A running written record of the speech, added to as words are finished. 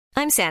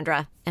I'm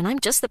Sandra, and I'm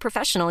just the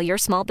professional your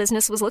small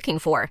business was looking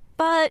for.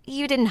 But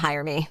you didn't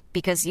hire me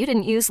because you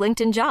didn't use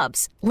LinkedIn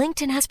Jobs.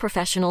 LinkedIn has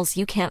professionals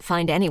you can't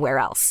find anywhere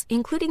else,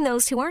 including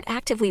those who aren't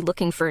actively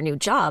looking for a new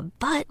job,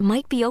 but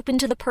might be open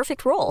to the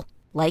perfect role,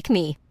 like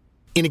me.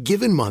 In a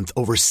given month,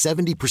 over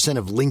 70%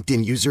 of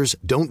LinkedIn users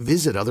don't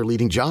visit other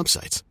leading job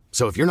sites.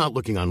 So if you're not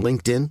looking on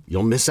LinkedIn,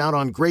 you'll miss out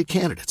on great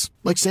candidates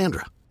like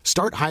Sandra.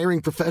 Start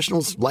hiring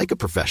professionals like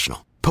a professional.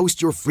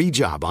 Post your free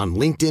job on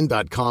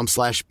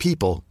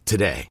linkedin.com/people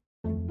today.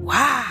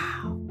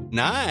 Wow.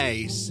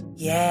 Nice.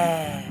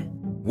 Yeah.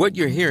 What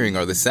you're hearing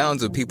are the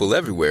sounds of people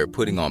everywhere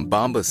putting on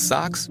Bombas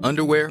socks,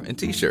 underwear, and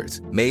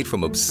T-shirts made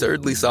from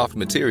absurdly soft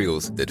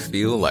materials that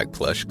feel like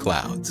plush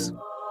clouds.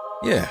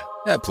 Yeah,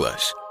 that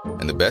plush.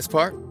 And the best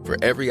part? For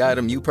every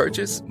item you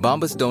purchase,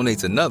 Bombas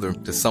donates another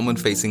to someone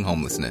facing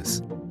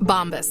homelessness.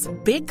 Bombas.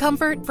 Big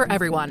comfort for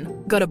everyone.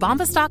 Go to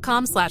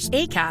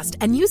bombas.com/ACAST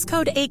and use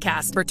code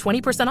ACAST for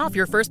 20% off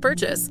your first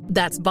purchase.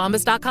 That's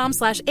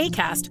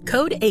bombas.com/ACAST.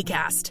 Code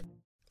ACAST.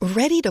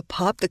 Ready to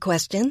pop the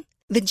question?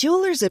 The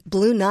jewelers at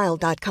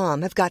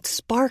BlueNile.com have got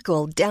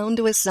sparkle down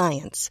to a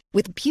science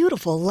with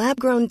beautiful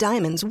lab-grown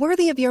diamonds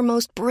worthy of your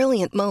most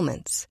brilliant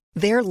moments.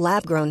 Their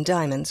lab-grown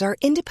diamonds are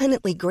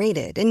independently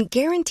graded and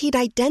guaranteed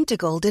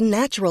identical to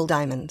natural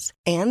diamonds.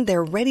 And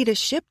they're ready to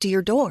ship to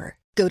your door.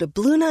 Go to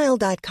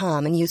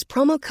BlueNile.com and use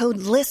promo code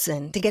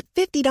LISTEN to get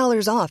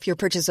 $50 off your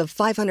purchase of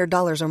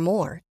 $500 or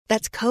more.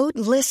 That's code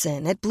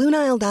LISTEN at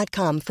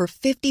BlueNile.com for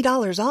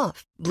 $50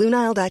 off.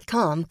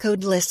 BlueNile.com,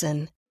 code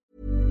LISTEN.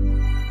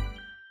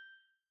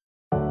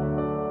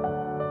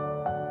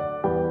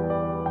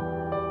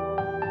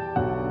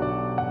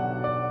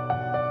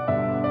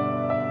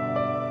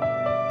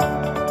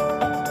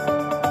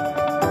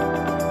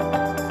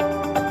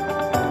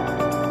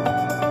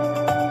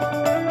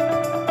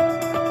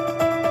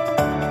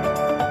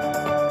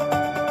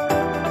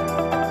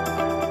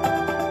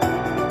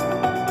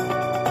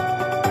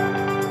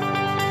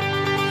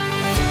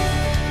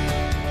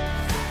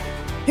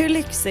 Hur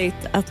lyxigt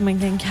att man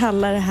kan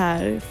kalla det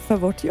här för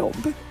vårt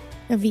jobb.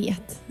 Jag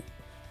vet.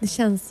 Det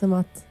känns som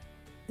att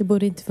det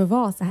borde inte få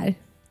vara så här.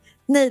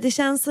 Nej, det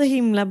känns så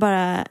himla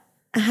bara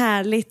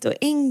härligt och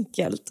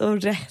enkelt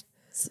och rätt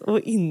och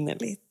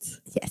innerligt.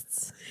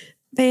 Yes.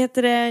 Vad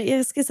heter det?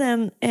 Jag ska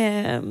säga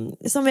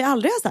som vi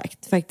aldrig har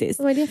sagt faktiskt.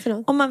 Vad är det för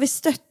något? Om man vill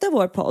stötta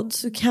vår podd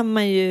så kan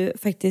man ju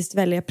faktiskt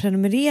välja att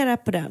prenumerera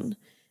på den.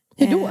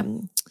 Hur då?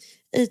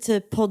 I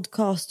typ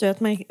podcast och att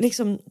man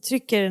liksom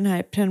trycker den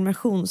här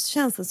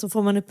prenumerationstjänsten så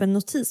får man upp en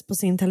notis på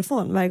sin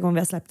telefon varje gång vi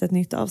har släppt ett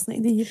nytt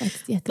avsnitt. Det är ju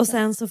faktiskt jättebra. Och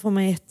sen så får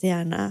man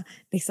jättegärna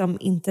liksom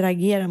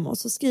interagera med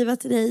oss och skriva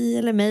till dig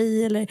eller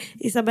mig eller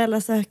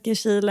Isabella söker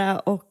Kila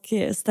och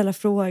ställa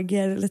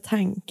frågor eller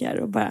tankar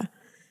och bara,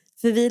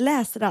 för vi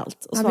läser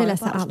allt och svarar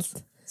på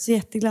allt. Så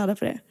jätteglada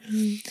för det.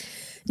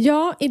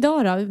 Ja,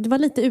 idag då, det var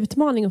lite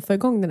utmaning att få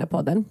igång den här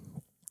podden.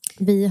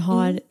 Vi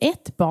har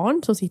ett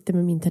barn som sitter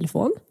med min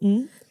telefon.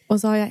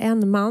 Och så har jag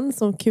en man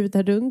som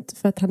kutar runt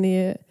för att han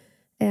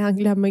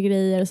glömmer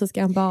grejer och så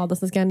ska han bada och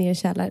så ska han ner i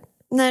källaren.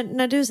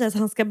 När du säger att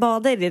han ska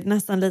bada är det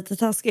nästan lite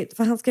taskigt.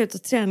 För han ska ut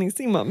och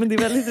träningssimma. Men det är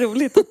väldigt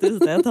roligt att du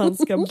säger att han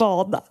ska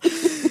bada.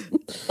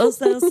 Och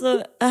sen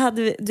så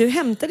du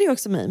hämtade ju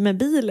också mig med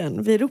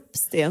bilen vid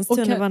Ropstens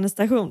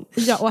tunnelbanestation.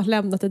 Ja, och har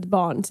lämnat ett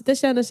barn. Så jag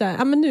känner så här,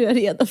 ja men nu är jag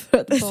redo för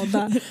att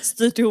bada.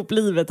 Styrt ihop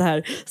livet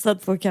här,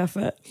 satt på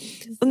kaffe.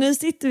 Och nu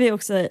sitter vi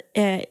också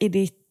i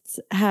ditt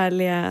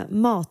härliga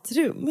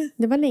matrum.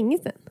 Det var länge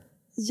sedan.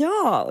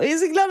 Ja, och jag är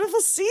så glad att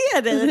få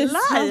se dig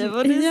live.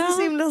 Och du ser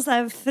så himla så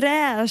här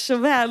fräsch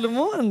och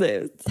välmående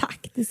ut.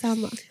 Tack,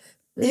 detsamma.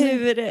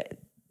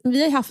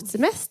 Vi har ju haft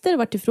semester och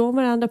varit ifrån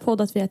varandra,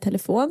 poddat via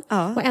telefon.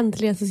 Ja. Och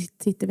äntligen så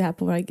sitter vi här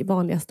på våra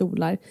vanliga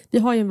stolar. Vi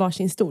har ju en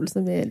varsin stol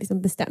som är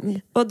liksom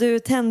bestämd. Och du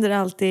tänder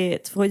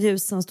alltid 2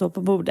 ljus som står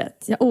på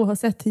bordet. Ja,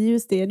 oavsett hur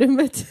ljus det är i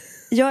rummet.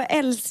 Jag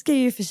älskar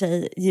ju för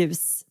sig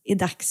ljus i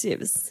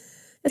dagsljus.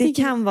 Det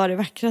kan vara det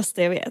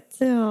vackraste jag vet.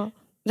 Ja.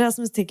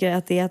 Rasmus tycker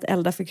att det är att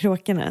elda för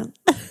kråkorna.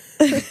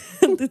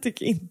 Det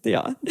tycker inte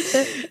jag.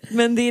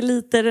 Men det är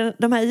lite,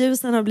 de här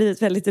ljusen har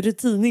blivit väldigt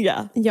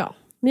rutiniga. Ja,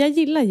 men jag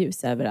gillar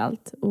ljus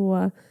överallt. Och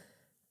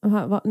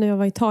när jag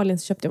var i Italien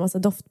så köpte jag massa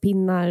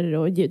doftpinnar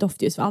och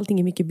doftljus. För allting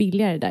är mycket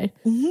billigare där.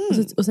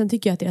 Och sen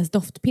tycker jag att deras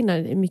doftpinnar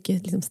är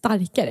mycket liksom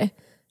starkare.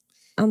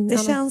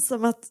 Det känns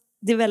som att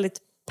det är väldigt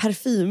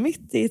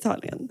parfymigt i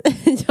Italien.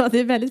 Ja, det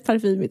är väldigt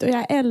parfymigt och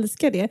jag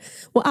älskar det.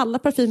 Och alla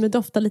parfymer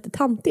doftar lite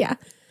tantiga.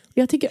 Och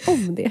jag tycker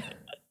om det.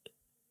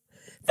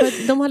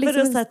 För de har liksom...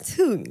 För det är så här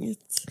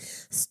tungt.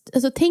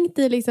 Alltså tänk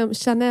dig liksom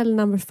Chanel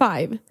No.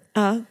 5.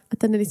 Att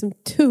den är liksom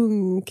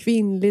tung,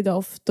 kvinnlig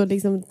doft och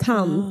liksom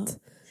tant.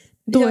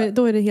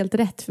 Då är det helt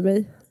rätt för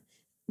mig.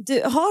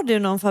 Har du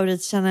någon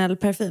favorit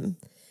Chanel-parfym?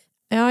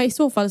 Ja, i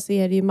så fall så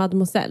är det ju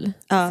Mademoiselle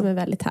som är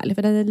väldigt härlig.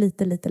 För den är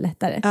lite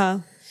lättare. Ja.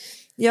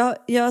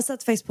 Jag har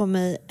satt faktiskt på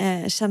mig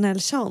Chanel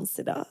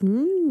Chance idag.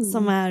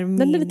 Som är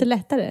Den är lite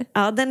lättare.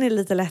 Ja, den är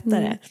lite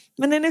lättare.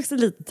 Men den är också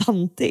lite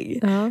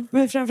tantig.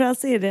 Men framförallt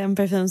så är det en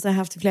parfym som jag har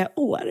haft i flera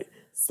år.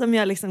 som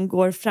jag liksom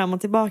går fram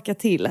och tillbaka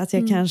till. Att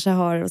jag kanske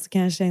har och så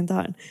kanske jag inte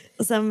har den.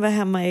 Och sen var jag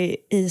hemma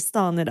i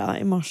stan idag,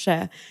 i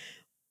morse.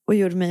 Och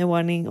gjorde mig i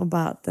ordning och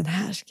bara, den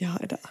här ska jag ha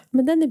idag.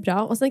 Men den är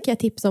bra. Och sen kan jag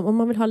tipsa om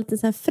man vill ha lite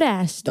så här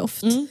fräsch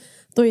doft.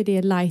 Då är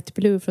det Light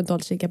Blue från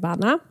Dolce &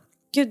 Gabbana.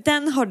 Gud,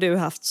 den har du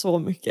haft så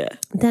mycket.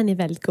 Den är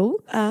väldigt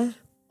god.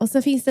 Och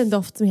sen finns det en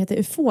doft som heter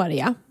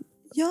Euphoria.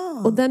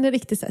 Ja. Och den är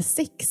riktigt så här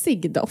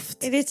sexig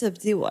doft. Är det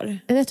typ Dior?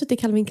 Jag tror det är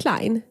Calvin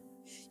Klein.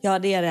 Ja,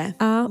 det är det.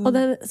 Ja, och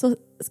den, så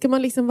ska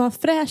man liksom vara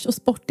fräsch och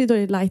sportig, då är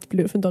det Light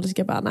Blue från Dolce &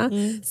 Gabbana.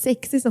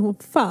 Sexig som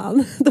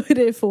fan, då är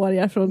det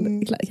Euphoria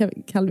från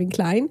Calvin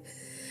Klein.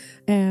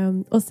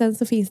 Och sen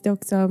så finns det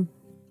också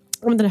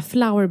den där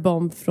Flower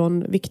Bomb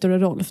från Viktor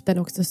och Rolf. Den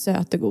är också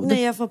söt och god.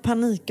 Nej, jag får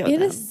panik av den. Är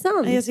den. Det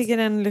sant? Jag tycker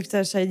den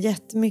luktar så här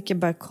jättemycket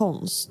bara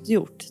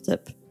konstgjort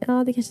typ.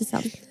 Ja, det kanske är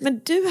sant.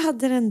 Men du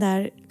hade den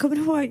där, kommer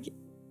du ihåg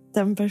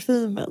den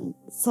parfymen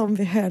som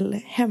vi höll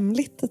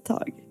hemligt ett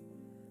tag?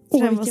 För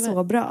den var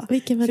så bra.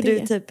 Vilken var för det?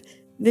 Du typ,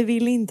 vi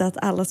ville inte att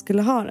alla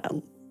skulle ha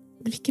den.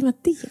 Vilken var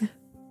det?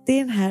 Det är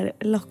den här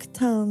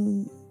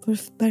Lockton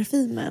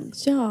parfymen.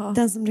 Ja.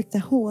 Den som luktar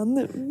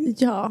honung.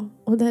 Ja,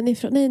 och den är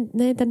från,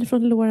 nej, den är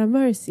från Laura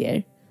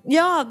Mercier.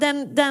 Ja,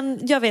 den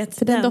jag vet.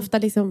 För den doftar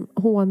liksom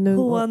honung.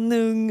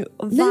 Honung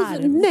och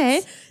varmt.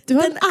 Nej, du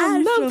har den en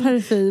annan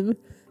parfym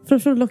från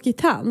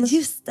L'Occitane.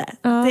 Just det,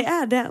 det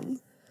är den.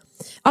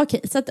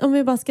 Okej, så att om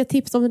vi bara ska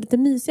tipsa om lite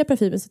mysiga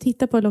parfymer, så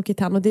titta på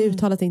L'Occitane, och det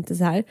uttalas inte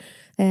så här.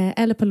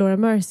 Eller på Laura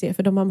Mercier,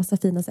 för de har massa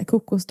fina så här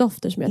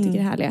kokosdofter som jag tycker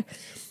är härliga.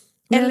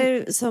 Men,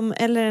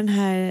 eller den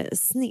här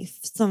Sniff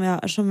som vi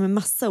har, som är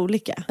massa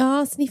olika.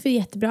 Ja, Sniff är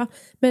jättebra.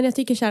 Men jag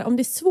tycker så här, om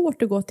det är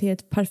svårt att gå till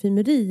ett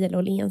parfymeri eller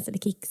Åhléns eller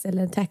Kicks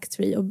eller en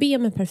taxfree och be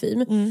med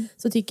parfym,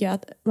 så tycker jag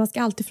att man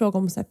ska alltid fråga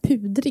om så här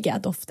pudriga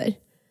dofter.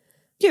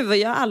 Gud, vad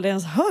jag aldrig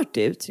ens hört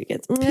det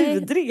uttrycket.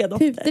 Pudriga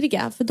dofter.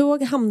 Pudriga, för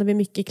då hamnar vi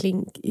mycket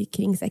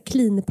kring så här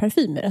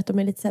clean-parfymer. Att de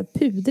är lite så här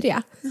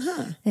pudriga.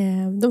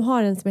 De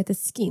har en som heter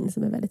Skin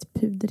som är väldigt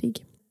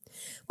pudrig.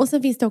 Och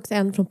sen finns det också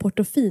en från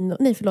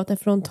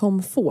från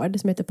Tom Ford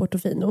som heter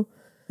Portofino.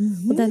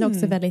 Och den är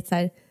också väldigt så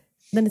här,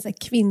 den är så här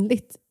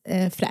kvinnligt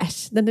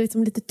fräsch. Den är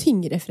liksom lite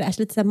tyngre fräsch,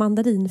 lite så här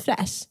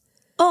mandarinfräsch.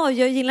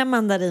 Jag gillar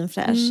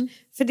mandarinfräsch.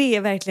 För det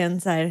är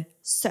verkligen så här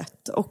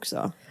sött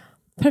också.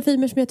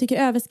 Parfymer som jag tycker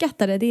är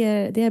överskattade, det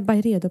är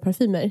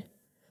Byredo-parfymer.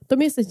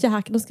 De är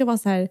så de ska vara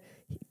så här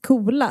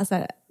coola, så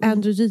här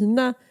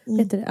androgyna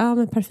heter det. Ja,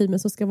 men parfymer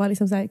som ska vara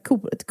liksom så här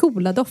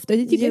coola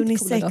dofter.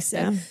 Unisex,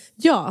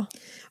 ja.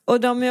 Och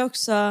de är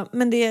också,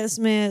 men det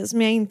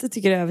som jag inte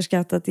tycker är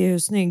överskattat är hur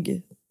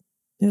snygga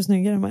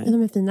de är.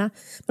 De är fina.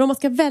 Men om man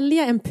ska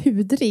välja en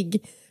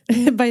pudrig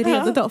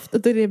Byredo-doft,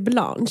 då är det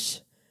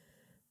Blanche.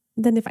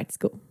 Den är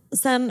faktiskt god.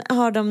 Sen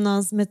har de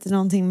någon som heter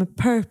någonting med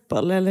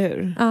purple, eller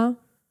hur? Ja.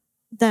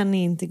 Den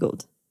är inte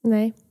god.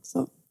 Nej.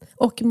 Så.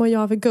 Och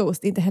Mojave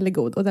Ghost är inte heller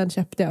god. Och den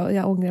köpte jag och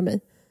jag ångrar mig.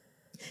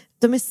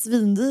 De är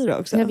svindyra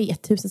också. Jag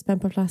vet, 1000 spänn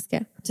på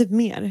flaska. Typ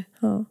mer.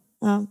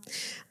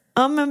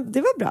 Ja, men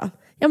det var bra.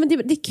 Ja, men det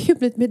är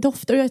kul med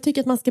dofter. Och jag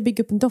tycker att man ska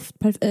bygga upp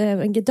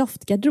en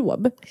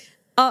doftgarderob.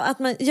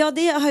 Ja,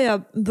 det har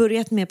jag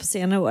börjat med på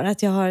senare år.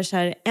 Att jag har så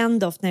här, en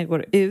doft när jag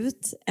går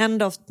ut. En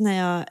doft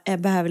när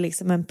jag behöver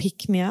liksom en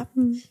pick-me-up.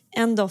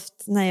 En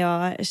doft när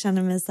jag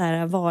känner mig så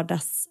här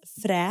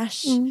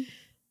vardagsfräsch.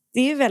 Det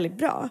är ju väldigt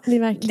bra.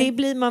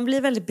 Man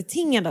blir väldigt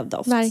betingad av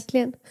doft.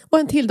 Verkligen. Och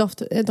en till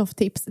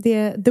dofttips. Det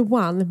är The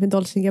One med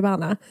Dolce &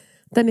 Gabbana.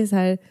 Den är så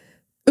här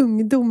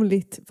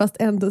ungdomligt fast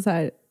ändå så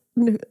här.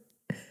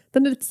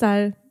 Den är lite så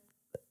här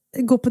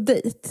gå på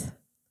dejt.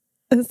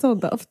 En sån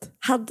doft.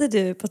 Hade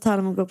du, på tal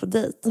om att gå på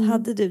dejt,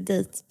 hade du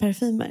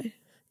dejtparfymer?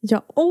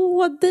 Ja,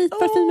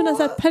 dejtparfymerna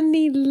så här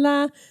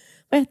Pernilla.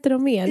 Vad heter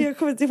de mer? Jag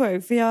kommer inte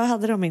ihåg, för jag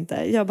hade dem inte.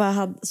 Jag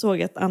bara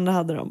såg att andra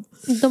hade dem.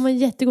 De var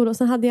jättegoda. Och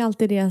sen hade jag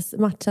alltid deras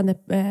matchande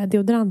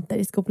deodoranter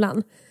i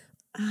skolan.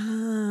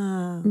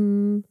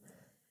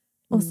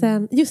 Och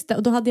sen, just det,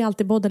 och då hade jag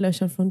alltid body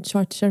lotion från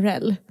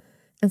Charterelle.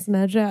 En sån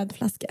här röd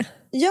flaska.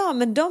 Ja,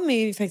 men de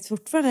är ju faktiskt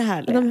fortfarande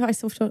härliga. De är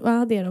faktiskt fortfarande,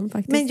 ja, det är de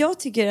faktiskt. Men jag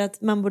tycker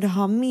att man borde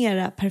ha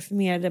mera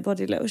parfymerade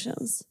body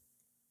lotions.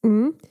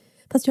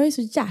 Fast jag är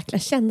så jäkla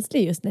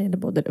känslig just när det gäller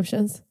body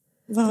lotions.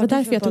 Det var Vad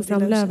därför jag tog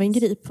fram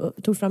Löwengrip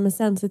och tog fram en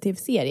sensitiv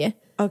serie.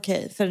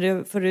 Okej,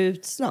 för du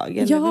utslag?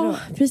 Eller ja, vadå?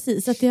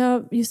 precis. Att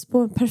jag just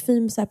på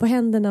parfym så här, på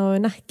händerna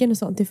och nacken och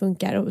sånt, det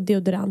funkar. Och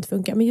deodorant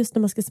funkar. Men just när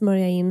man ska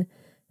smörja in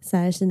så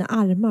här, sina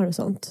armar och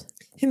sånt.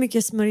 Hur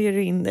mycket smörjer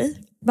du in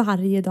dig?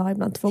 Varje dag,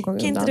 ibland 2 gånger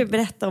om dagen. Kan inte du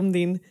berätta om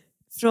din,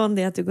 från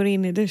det att du går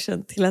in i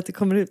duschen till att du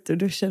kommer ut ur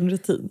duschen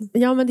rutin?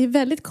 Ja, men det är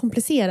väldigt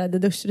komplicerade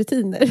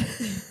duschrutiner.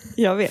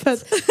 Jag vet.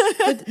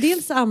 för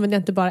dels så använder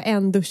jag inte bara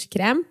en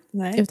duschkräm.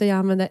 Nej. Utan jag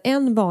använder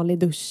en vanlig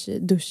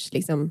dusch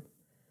liksom,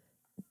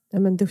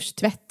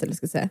 duschtvätt eller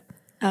ska jag säga.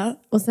 Ja.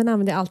 Och sen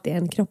använder jag alltid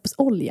en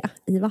kroppsolja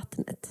i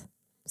vattnet.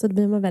 Så då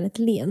blir man väldigt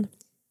len.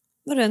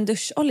 Var det en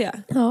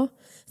duscholja? Ja.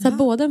 Så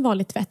både en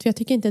vanlig tvätt, för jag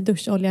tycker inte att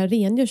duscholja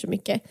rengör så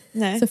mycket.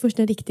 Nej. Så först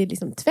en riktig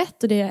liksom,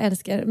 tvätt, och det jag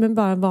älskar, men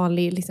bara en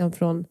vanlig liksom,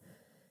 från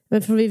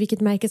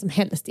vilket märke som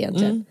helst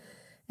egentligen.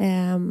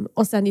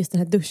 Och sen just den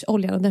här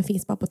duscholjan, och den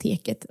finns på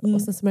apoteket.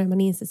 Och sen smörjer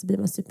man in sig så blir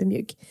man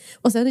supermjuk.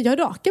 Och sen jag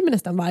rakar mig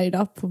nästan varje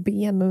dag på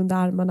ben och under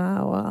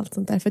armarna och allt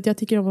sånt där. För att jag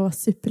tycker om att vara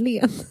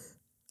superlen.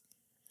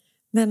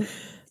 Men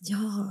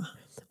ja.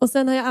 Och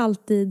sen har jag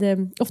alltid,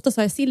 oftast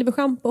har jag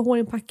silverschampo och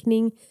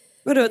hårinpackning.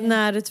 Vadå,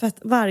 när du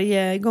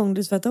varje gång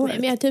du tvättar håret?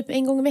 Nej, men jag typ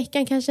en gång i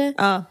veckan kanske.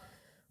 Ja.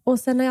 Och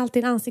sen har jag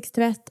alltid en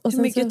ansiktstvätt. Och hur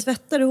sen mycket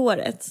tvättar du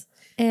håret?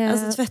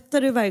 Alltså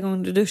tvättar du varje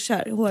gång du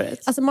duschar håret?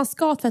 Alltså man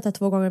ska tvätta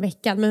 2 gånger i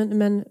veckan.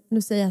 Men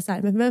nu säger jag så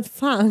här, men vem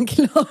fan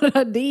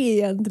klarar det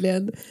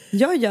egentligen?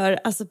 Jag gör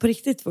alltså på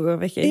riktigt 2 gånger i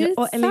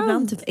veckan. Eller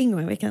ibland typ 1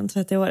 gång i veckan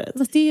tvättar jag håret.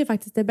 Fast det är ju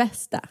faktiskt det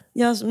bästa.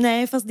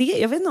 Nej, fast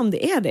jag vet inte om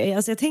det är det.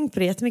 Alltså jag har tänkt på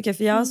det jättemycket.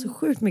 För jag har så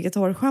sjukt mycket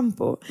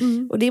torrschampo.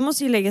 Och det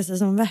måste ju lägga sig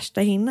som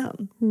värsta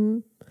hinnan.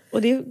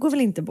 Och det går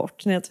väl inte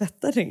bort när jag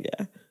tvättar, tänker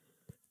jag.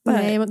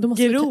 Nej, då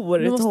måste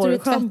gror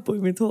torrschampo i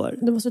mitt hår.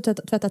 Du måste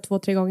tvätta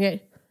 2-3 gånger.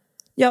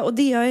 Ja, och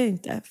det gör jag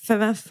inte. För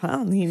vem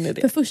fan hinner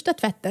det? För första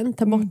tvätten,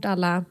 ta bort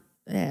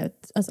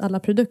alla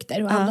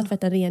produkter. Och andra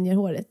tvätten rengör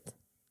håret.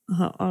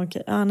 Jaha,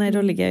 okej. Ja, nej,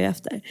 då ligger jag ju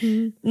efter.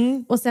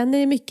 Och sen är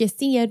det mycket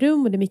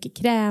serum och det är mycket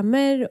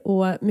krämer.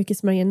 Och mycket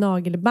smörja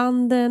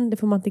nagelbanden. Det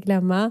får man inte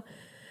glömma.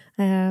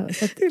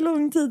 Så att, hur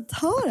lång tid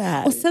tar det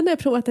här? Och sen har jag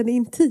provat en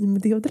intim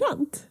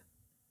deodorant.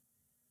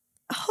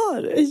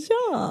 Har du?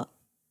 Ja.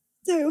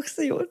 Det har jag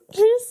också gjort.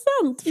 Det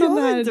är sant. Jag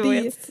har inte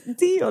vågat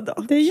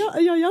deodorant.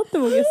 Jag har inte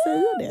vågat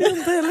säga det. Jag har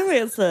inte heller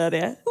vågat säga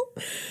det.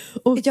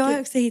 Och jag har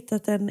också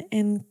hittat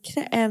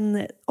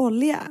en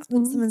olja.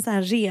 Som en sån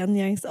här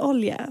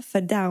rengöringsolja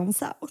för down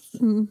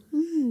south.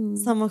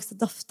 Som också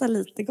doftar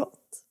lite gott.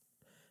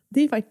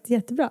 Det är faktiskt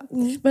jättebra.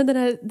 Men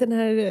den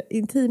här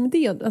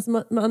intimdelen,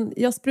 alltså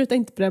jag sprutar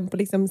inte på den på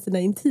liksom sina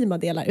intima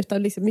delar,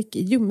 utan liksom mycket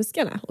i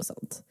ljumskarna och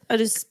sånt. Ja,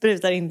 du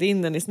sprutar inte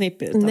in den i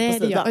snippet utan nej,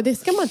 på sidan. det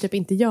ska man typ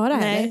inte göra.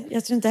 Nej, heller.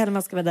 jag tror inte heller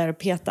man ska vara där och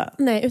peta.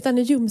 Nej, utan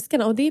i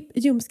ljumskarna. Och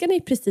ljumskarna är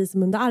precis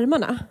som under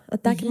armarna.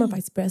 Att där kan man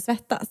faktiskt börja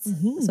svettas.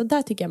 Så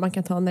där tycker jag man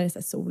kan ta när det är så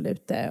här sol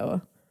ute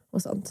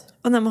och sånt.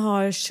 Och när man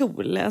har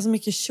kjol, alltså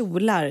mycket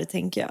kjolar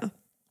tänker jag.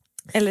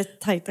 Eller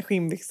tajta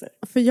skinnbyxor.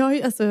 För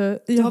jag alltså...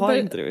 Jag har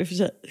inte det i och för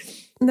sig.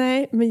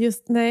 Nej,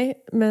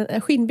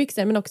 men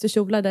skinnbyxor, men också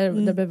kjolar där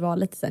det behöver vara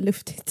lite så här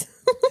luftigt.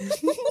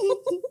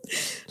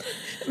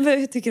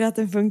 Hur tycker du att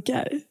den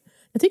funkar?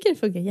 Jag tycker det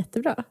funkar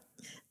jättebra.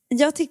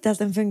 Jag tyckte att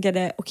den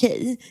funkade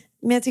okej.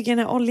 Men jag tycker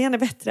den här oljan är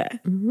bättre.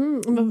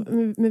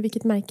 Men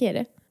vilket märke är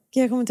det?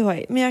 Jag kommer inte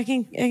ihåg. Men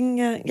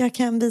jag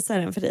kan visa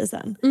den för dig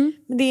sen.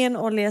 Men det är en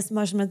olja som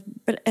har som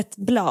ett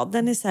blad.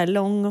 Den är så här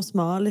lång och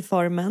smal i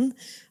formen.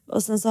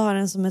 Och sen så har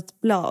den som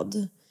ett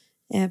blad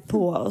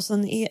på. Och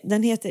sen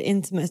den heter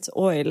Intimate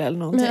Oil eller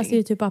någonting. Men alltså är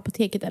det typ på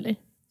apoteket eller?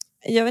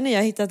 Jag vet inte, jag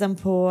har hittat den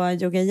på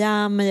Yoga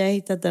Jam. Men jag har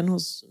hittat den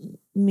hos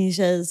min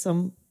tjej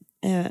som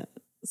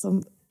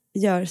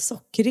gör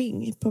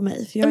sockring på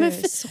mig. För jag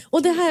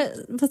och det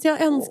här, fast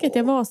jag önskar att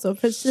jag var så.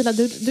 För Sheila,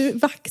 du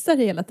vaxar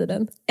hela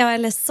tiden. Ja,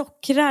 eller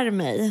sockrar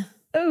mig.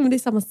 Det är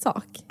samma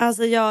sak.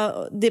 Alltså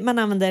man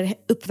använder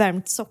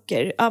uppvärmt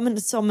socker. Ja,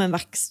 men som en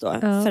vax då.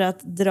 Ja. För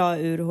att dra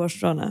ur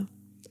hårstråna.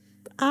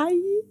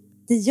 Aj.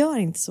 Det gör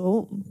inte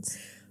så ont.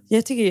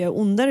 Jag tycker det gör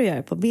ondare att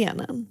göra på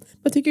benen.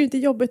 Men tycker du inte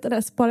jobbigt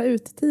att spara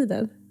ut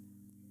tiden?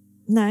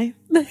 Nej.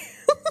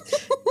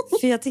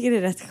 För jag tycker det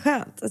är rätt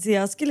skönt. Alltså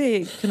jag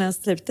skulle kunna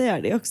sluta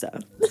göra det också.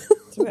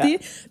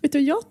 Vet du,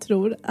 jag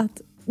tror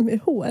att med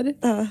hår,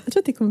 jag tror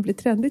att det kommer bli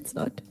trendigt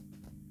snart.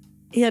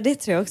 Ja, det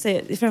tror jag också.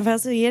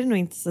 Framförallt så är det nog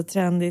inte så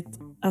trendigt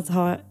att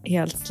ha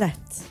helt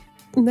slätt.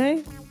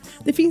 Nej,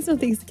 det finns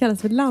någonting som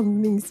kallas för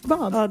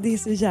landningsbad. Ja, det är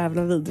så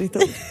jävla vidrigt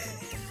ord.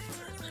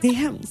 Det är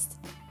hemskt.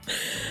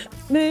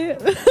 Nej.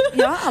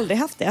 Jag har aldrig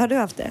haft det. Har du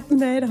haft det?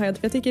 Nej, det har jag inte.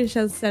 För jag tycker det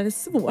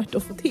känns svårt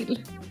att få till.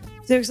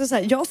 Det är också så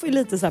här, jag får ju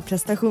lite så här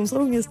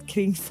prestationsångest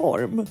kring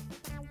form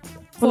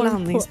på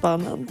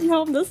landningsbanan. Ja,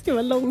 om den ska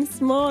vara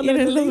långsmal.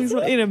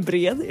 Är den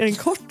bred? Är den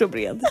kort och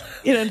bred?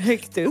 Är den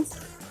högt upp?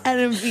 Är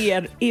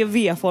den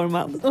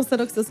V-formad? Och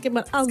sen också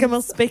ska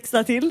man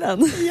spexa till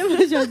den? Ja,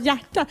 men gör ett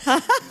hjärta.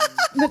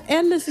 Men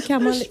eller så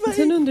kan man...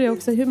 Sen undrar jag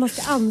också hur man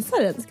ska ansa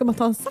den. Ska man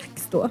ta en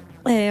sax då?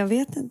 Nej, jag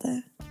vet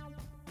inte.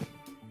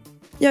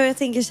 Ja, jag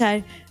tänker så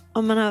här...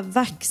 Om man har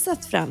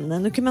vaxat fram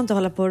den, då kan man inte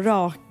hålla på och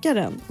raka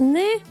den.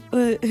 Nej.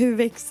 Och hur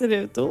växer det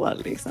ut då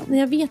liksom? Nej,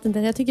 jag vet inte.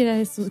 Jag tycker det här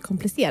är så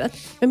komplicerat.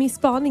 Men min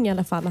spaning i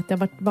alla fall att det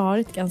har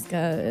varit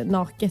ganska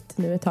naket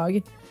nu ett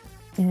tag.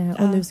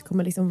 Och nu så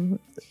kommer liksom...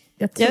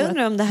 Jag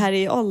undrar om det här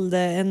är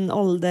en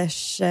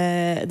ålders...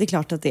 det är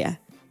klart att det är.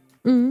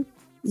 Mm.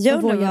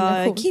 Jag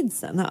undrar vad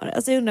kidsen har.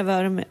 Alltså jag undrar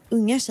vad de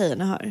unga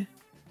tjejerna har.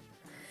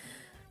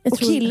 Och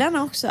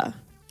killarna också.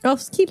 Ja,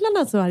 hos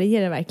killarna så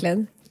varierar det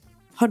verkligen.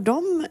 Har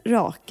de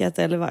rakat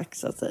eller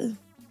vaxat sig?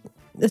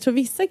 Jag tror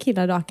vissa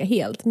killar rakar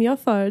helt. Men jag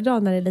föredrar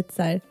när det är lite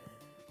så här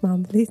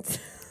manligt.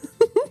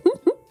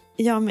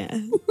 Jag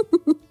med.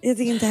 Jag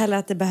tycker inte heller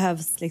att det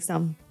behövs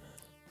liksom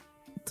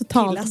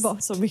totalt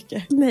bort så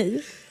mycket.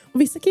 Nej.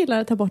 Och vissa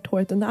killar tar bort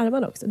håret under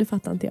armarna också. Det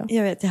fattar inte jag.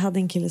 Jag vet, jag hade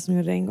en kille som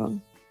gjorde det en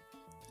gång.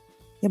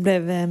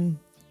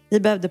 Vi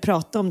behövde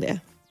prata om det.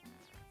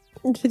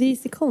 För det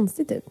ser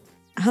konstigt ut.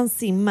 han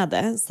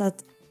simmade så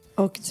att,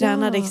 och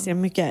tränade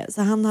extremt mycket.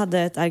 Så han hade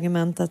ett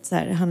argument att så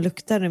här, han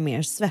luktade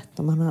mer svett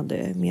om han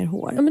hade mer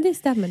hår. Ja, men det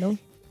stämmer nog.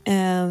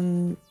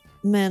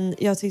 Men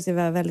jag tyckte det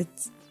var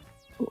väldigt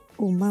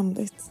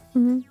omanligt.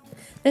 Mm.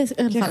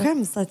 Jag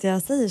skäms att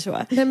jag säger så.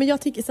 Nej, men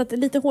jag tycker så att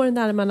lite hår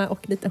under armarna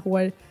och lite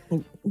hår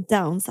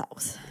down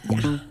south.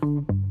 Ja.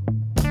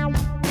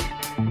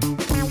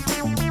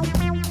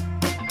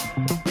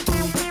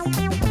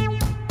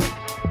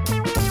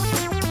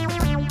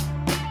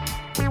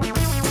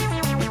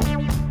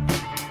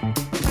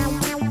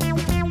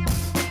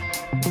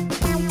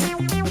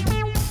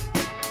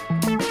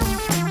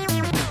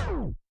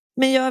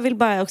 Men jag vill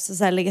bara också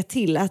så här lägga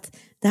till att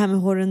det här med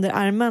hår under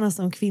armarna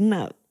som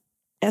kvinna,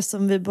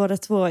 eftersom vi båda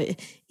två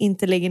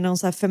inte lägger någon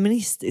så här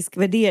feministisk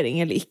värdering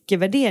eller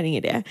icke-värdering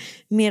i det.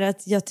 Mer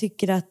att jag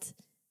tycker att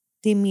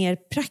det är mer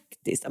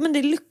praktiskt. Men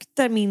det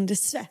luktar mindre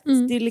svett.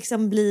 Det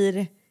liksom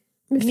blir...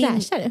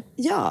 fräschare.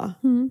 Ja.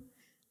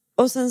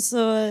 Och sen så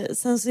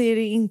är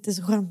det inte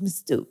så skönt med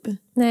stubb.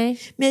 Nej.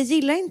 Men jag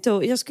gillar inte,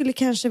 jag skulle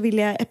kanske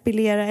vilja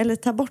epilera eller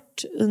ta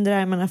bort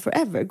underarmarna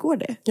forever. Går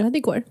det? Ja, det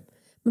går.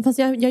 Men fast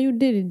jag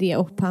gjorde det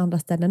och på andra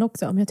ställen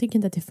också. Men jag tycker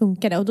inte att det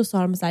funkade. Och då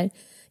sa de så här: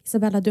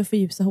 Isabella, du har för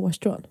ljusa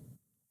hårstrån.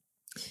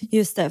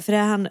 Just det,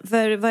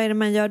 för vad är det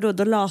man gör då?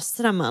 Då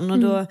lasrar man och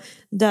då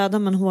dödar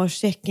man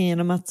hårsäcken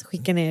genom att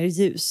skicka ner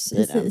ljus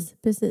i den.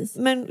 Precis.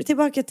 Men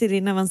tillbaka till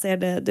din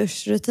avancerade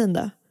duschrutin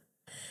då.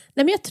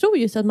 Nej, men jag tror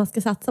just att man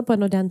ska satsa på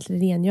en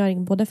ordentlig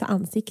rengöring både för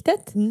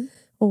ansiktet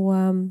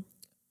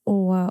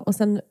och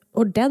sen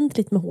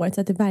ordentligt med håret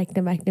så att det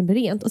verkligen blir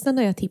rent. Och sen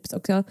har jag tips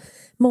också.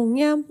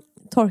 Många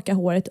torkar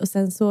håret och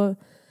sen så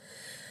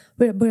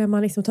börjar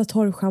man liksom ta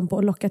torrschampo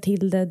och locka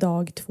till det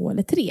dag 2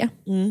 eller 3.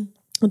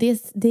 Och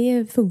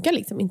det funkar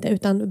liksom inte,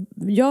 utan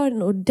gör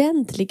en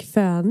ordentlig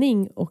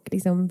föning och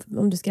liksom,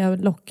 om du ska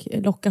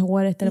locka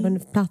håret eller vad du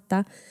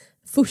platta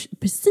först,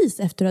 precis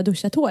efter du har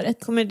duschat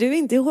håret. Kommer du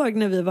inte ihåg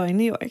när vi var i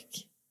New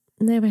York?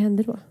 Nej, vad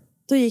hände då?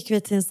 Då gick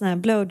vi till en sån här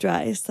blow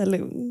dry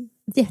saloon.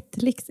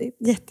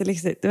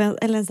 Jättelyxigt. Det var,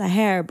 eller en sån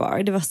här hair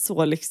bar. Det var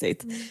så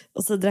lyxigt.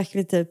 Och så drack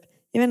vi typ,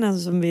 jag vet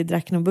inte om vi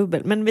drack någon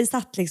bubbel, men vi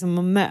satt liksom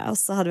och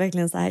mös och hade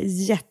verkligen så här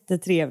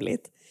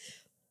jättetrevligt.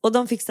 Och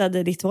de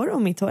fixade ditt hår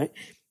och mitt hår.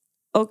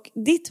 Och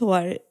ditt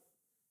hår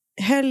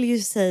höll ju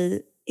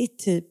sig i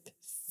typ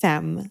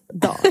 5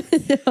 dagar.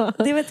 Ja.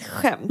 Det var ett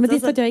skämt. Men det är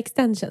för att jag har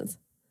extensions.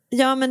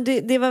 Ja, men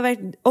det var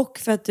verkligen... Och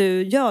för att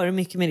du gör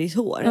mycket med ditt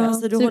hår. Ja,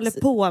 alltså du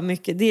håller på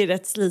mycket. Det är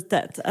rätt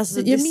slitet.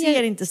 Alltså det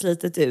ser inte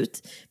slitet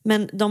ut.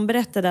 Men de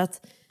berättade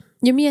att...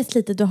 Ju mer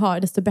slitet du har,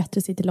 desto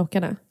bättre sitter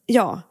lockarna.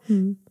 Ja.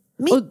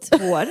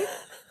 Mitt hår...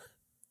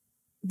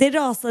 Det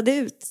rasade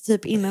ut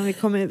typ innan vi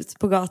kom ut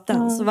på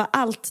gatan. Så var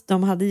allt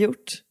de hade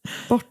gjort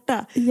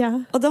borta.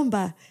 Ja. Och de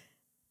bara...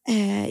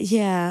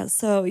 yeah,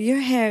 so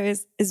your hair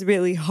is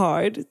really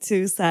hard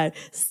to så här,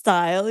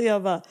 style.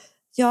 Jag bara...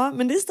 Ja,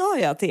 men det sa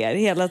jag till er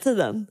hela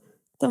tiden.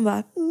 De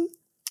bara,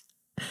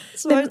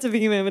 Så var det typ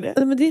inget mer med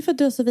det. Men det är för att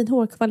du har så fin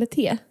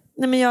hårkvalitet.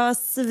 Nej, men jag har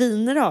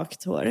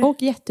svinrakt hår.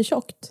 Och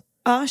jättetjockt.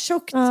 Ja,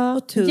 tjockt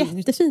och tungt.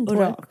 Jättefint och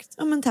hår. rakt.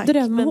 Ja, men tack.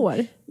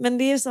 Drömhår. Men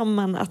det är som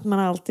att man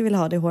alltid vill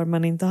ha det hår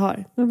man inte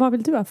har. Men vad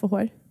vill du ha för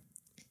hår?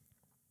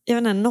 Jag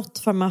vet inte, något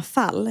form av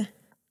fall.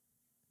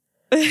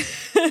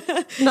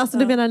 Men alltså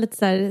du menar lite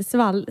så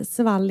här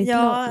svalligt?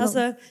 Ja,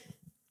 alltså...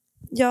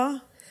 Ja.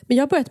 Men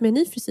jag har börjat med en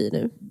ny frisyr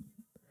nu.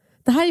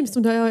 Det här är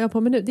som jag har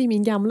på mig nu. Det är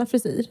min gamla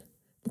frisyr.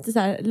 Lite så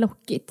här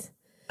lockigt.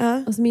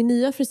 Alltså min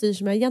nya frisyr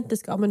som jag egentligen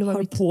ska. Men nu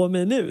har på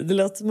mig nu. Det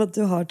låter som att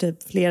du har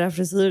typ flera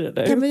frisyrer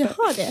där. Ja, men jag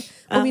har det.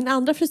 Och min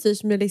andra frisyr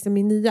som är liksom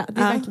min nya.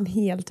 Det är verkligen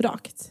helt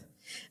rakt.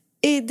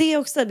 Är det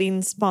också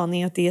din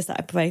spaning att det är så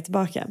här på väg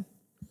tillbaka?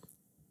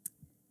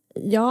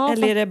 Ja.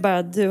 Eller är det bara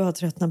att du har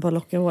tröttnat på att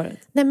locka håret?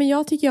 Nej, men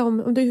jag tycker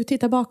om du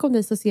tittar bakom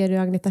dig så ser du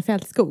Agneta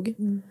Fältskog.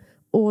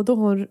 Och då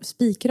har hon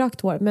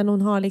spikrakt hår. Men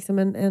hon har liksom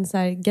en så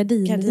här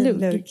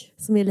gardinlugg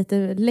som är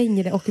lite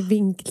längre och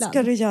vinklad.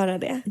 Ska du göra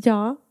det?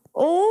 Ja.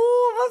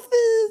 Vad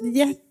fint!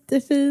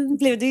 Jättefint.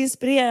 Blev du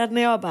inspirerad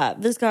när jag bara,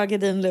 vi ska ha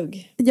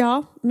gardinlugg?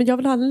 Ja, men jag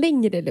vill ha en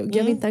längre lugg.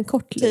 Jag vill inte ha en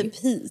kort lugg.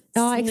 Typ hit.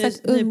 Ja,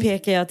 exakt. Nu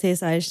pekar jag till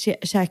så här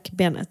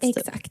käkbenet.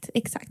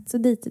 Exakt. Så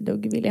dit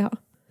lugg vill jag ha.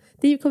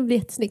 Det kommer bli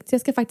jättesnyggt. Så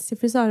jag ska faktiskt till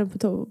frisören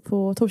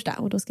på torsdag.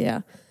 Och då ska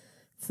jag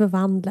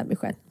förvandla mig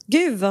själv.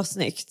 Gud vad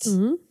snyggt.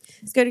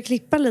 Ska du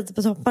klippa lite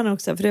på topparna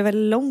också? För det är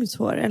väldigt långt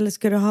hår. Eller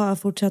ska du ha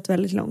fortsatt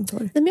väldigt långt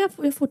hår? Nej, men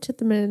jag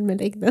fortsätter med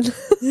längden.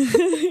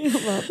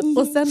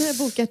 Och sen har jag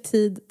bokat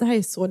tid. Det här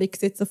är så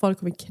lyxigt så folk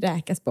kommer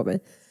kräkas på mig.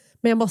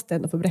 Men jag måste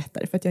ändå få berätta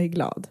det för att jag är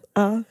glad.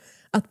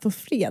 Att på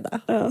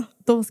fredag,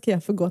 då ska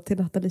jag få gå till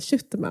Nathalie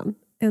Schuterman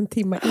 1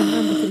 timme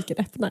innan butiken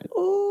öppnar.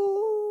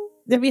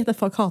 Jag vet att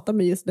folk hatar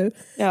mig just nu.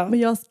 Men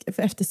jag ska,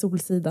 för efter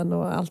Solsidan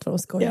och allt vad de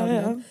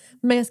skojar om.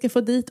 Men jag ska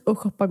få dit och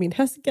shoppa min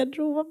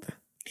höstgarderob.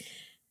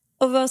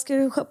 Och vad ska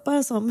du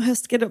shoppa som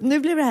höstgarderob? Nu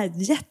blev det här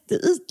ett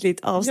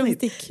jätteytligt avsnitt.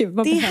 Det är kul.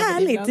 Det är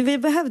härligt. Vi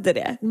behövde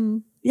det.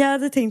 Jag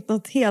hade tänkt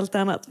något helt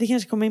annat. Vi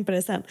kanske kommer in på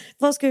det sen.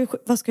 Vad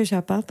ska du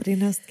köpa på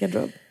din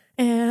höstgarderob?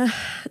 Nej,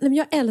 men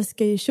jag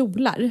älskar ju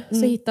kjolar. Så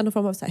jag hittar någon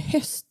form av så här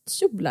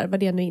höstkjolar, vad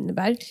det nu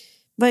innebär.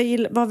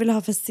 Vad vill du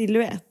ha för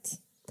silhuett?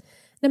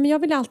 Nej, men jag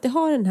vill alltid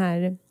ha den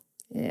här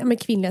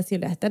kvinnliga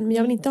silhuetten. Men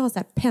jag vill inte ha så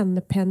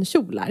här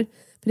pennkjolar.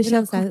 För det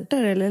känns så här,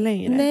 kortare eller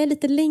längre? Nej,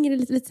 lite längre,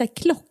 lite så här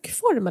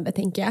klockformade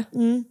tänker jag.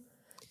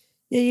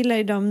 Jag gillar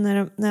ju dem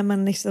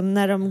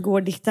när de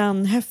går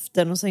diktan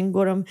höften och sen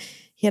går de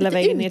hela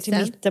lite vägen ner till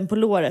mitten på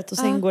låret och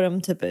sen går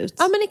de typ ut.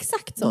 Ja, men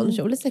exakt sån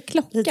kjol, lite så här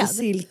klockad. Lite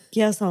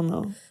silkiga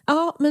sådna.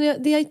 Ja,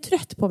 men det jag är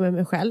trött på med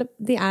mig själv,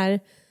 det är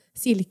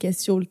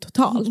silkeskjol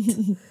totalt.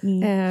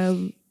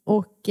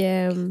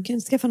 Kan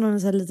du skaffa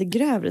någon så här lite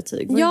grövre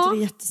tyg? Var inte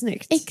det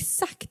jättesnyggt?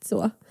 Exakt så.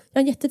 Jag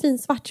har en jättefin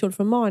svart kjol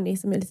från Marni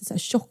som är lite så här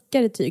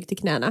tjockare tyg till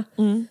knäna.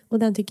 Och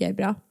den tycker jag är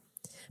bra.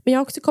 Men jag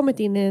har också kommit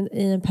in i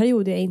en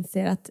period där jag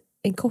inser att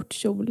en kort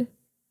kjol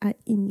är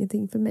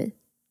ingenting för mig.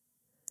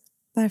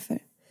 Varför?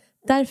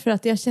 Därför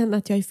att jag känner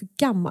att jag är för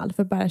gammal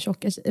för att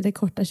bära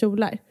korta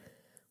kjolar.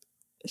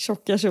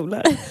 Tjocka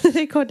kjolar?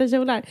 Korta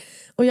kjolar.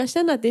 Och jag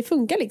känner att det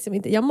funkar liksom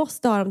inte. Jag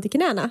måste ha dem till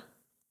knäna.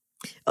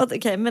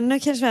 Okej, men nu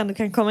kanske vi ändå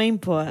kan komma in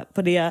på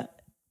det.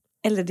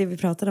 Eller det vi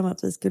pratade om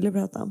att vi skulle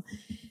prata om.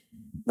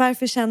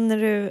 Varför känner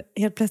du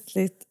helt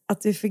plötsligt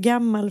att du är för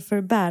gammal för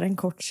att bära en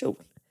kort kjol?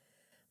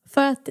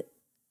 För att...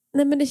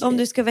 Nej, men om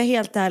du ska vara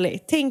helt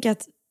ärlig. Tänk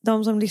att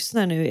de som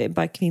lyssnar nu är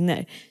bara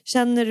kvinnor.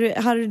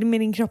 Har du det med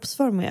din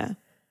kroppsform med?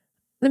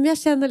 Nej, men jag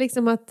känner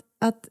liksom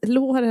att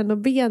låren och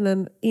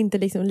benen inte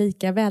liksom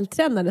lika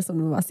vältränade som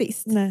de var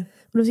sist. Nej.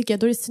 Och då tycker jag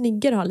att då är det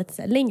snyggare att ha lite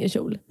så här längre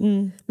kjol.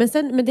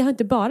 Men det har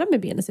inte bara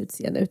med benens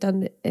utseende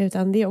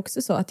utan det är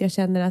också så att jag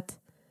känner att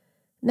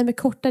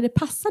korta, det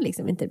passar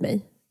liksom inte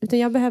mig. Utan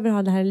jag behöver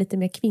ha det här lite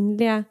mer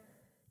kvinnliga,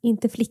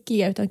 inte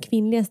flickiga utan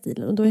kvinnliga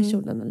stilen. Och då är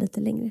kjolarna lite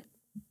längre.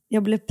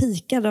 Jag blev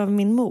pikad av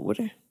min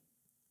mor.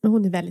 Men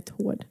hon är väldigt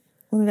hård.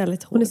 Hon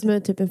är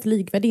som typ en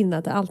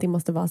flygvärdinna där allting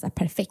måste vara så här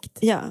perfekt.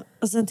 Ja,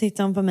 och sen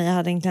tittade hon på mig. Jag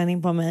hade en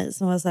klänning på mig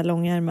som var så här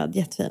långärmad,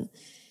 jättefin.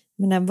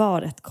 Men den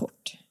var rätt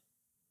kort.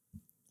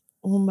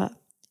 Och hon bara,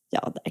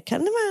 ja, där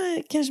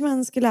kanske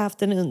man skulle ha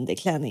haft en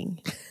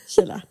underklänning,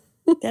 Kila.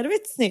 Det hade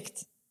varit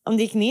snyggt om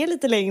det gick ner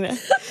lite längre.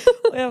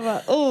 Och jag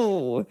bara,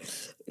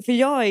 för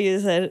jag är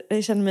ju så här,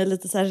 jag känner mig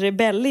lite så här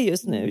rebellig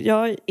just nu.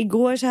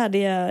 Igår så hade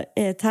jag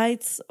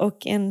tights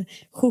och en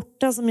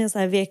skjorta som jag så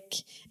här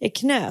vek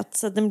knöt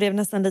så att den blev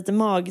nästan lite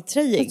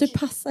magtröjig. Fast du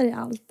passar i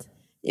allt.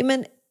 Ja,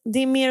 men det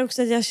är mer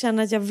också att jag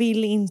känner att jag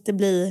vill inte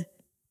bli...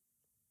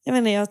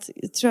 jag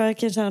tror jag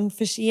kanske har en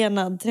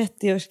försenad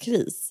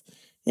 30-årskris.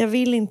 Jag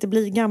vill inte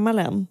bli gammal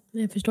än.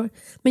 Jag förstår.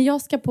 Men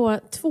jag ska på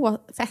 2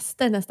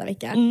 fester nästa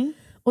vecka.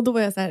 Och då var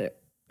jag så här...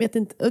 Vet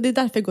inte, och det är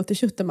därför jag går till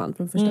Schutterman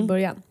från första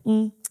början.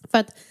 För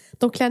att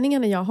de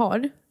klänningarna jag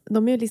har,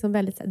 de är liksom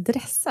väldigt så här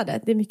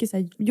dressade. Det är mycket så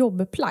här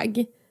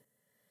jobbplagg.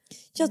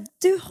 Ja,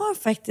 du har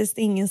faktiskt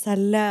ingen så här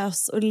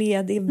lös och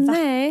ledig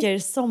vacker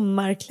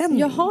sommarklänning.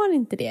 Jag har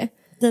inte det.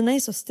 Dina är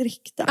så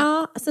strikta.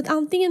 Ja, så att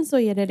antingen så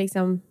är det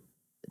liksom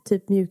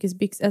typ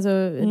mjukisbyx,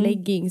 alltså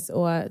leggings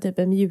och typ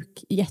en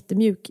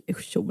jättemjuk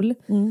kjol.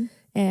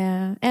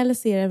 Eller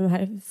så är det den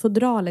här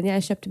fodralen. Jag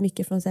har köpt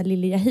mycket från så här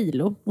Lilja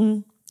Hilo.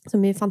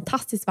 Som är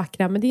fantastiskt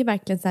vackra. Men det är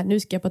verkligen så här, nu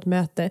ska jag på ett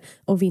möte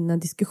och vinna en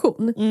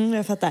diskussion.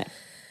 Jag fattar.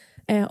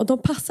 Och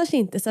de passar sig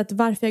inte. Så att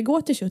varför jag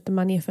går till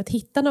Schutterman är för att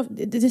hitta något.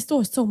 Det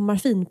står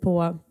sommarfin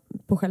på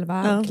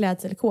själva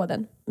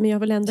klädselkoden. Men jag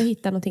vill ändå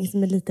hitta någonting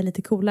som är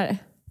lite coolare.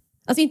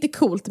 Alltså inte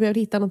coolt, men jag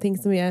vill hitta någonting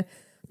som är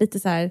lite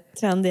så här...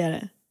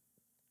 trendigare.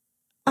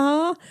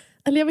 Ja,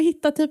 eller jag vill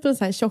hitta typ en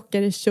så här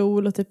tjockare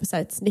kjol och typ så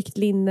här ett snyggt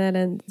linne eller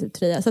en typ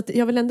tröja. Så att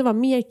jag vill ändå vara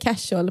mer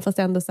casual fast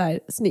ändå så här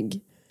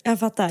snygg. Jag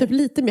fattar. Typ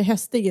lite mer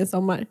höstig än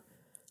sommar.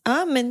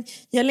 Ja, men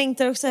jag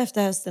längtar också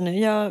efter hösten nu.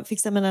 Jag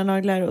fixade mina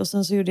naglar och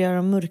sen så gjorde jag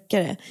dem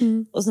mörkare.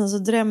 Och sen så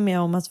drömmer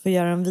jag om att få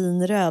göra dem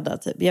vinröda.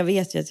 Typ. Jag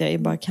vet ju att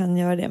jag bara kan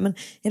göra det. Men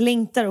jag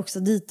längtar också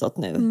ditåt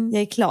nu.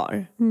 Jag är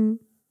klar.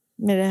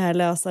 Med det här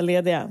lösa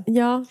lediga.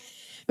 Ja.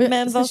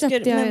 Men vad ska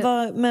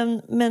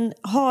men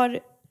har...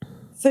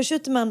 För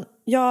Schutterman,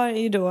 jag är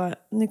ju då...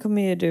 Nu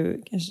kommer ju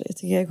du kanske...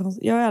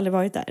 Jag har aldrig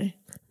varit där.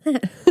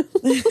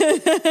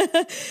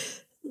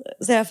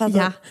 Så jag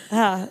fattar.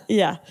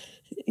 Ja.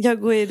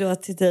 Jag går ju då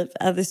till typ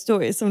Other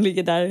Story som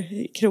ligger där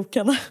i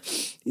krokarna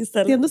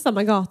istället. Det är ändå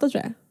samma gata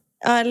tror jag.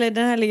 Ja, eller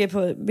den här ligger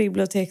på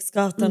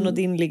Biblioteksgatan och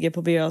din ligger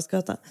på Birger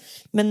Jarlsgatan.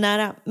 Men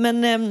nära.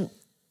 Men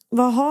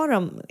vad har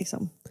de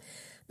liksom?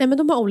 Nej, men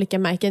de har olika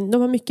märken.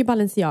 De har mycket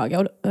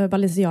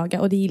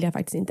Balenciaga och det gillar jag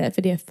faktiskt inte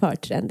för det är för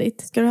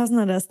trendigt. Ska du ha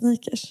såna där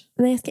sneakers?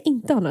 Nej, jag ska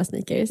inte ha några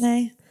sneakers.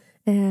 Nej.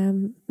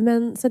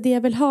 Men så det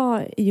jag vill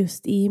ha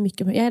just är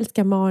mycket... Jag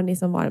älskar Marni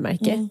som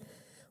varumärke.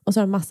 Och så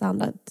har de massa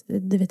andra.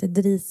 Du vet,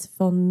 Dries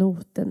von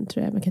Noten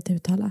tror jag man kan inte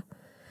uttala.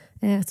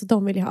 Så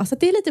de vill jag ha. Så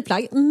det är lite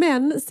plagg.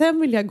 Men sen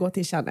vill jag gå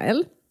till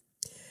Chanel.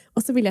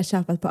 Och så vill jag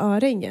köpa ett på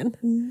örhängen.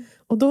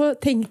 Och då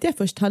tänkte jag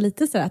först ha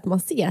lite så att man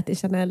ser att det är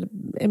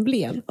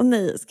Chanel-emblem. Och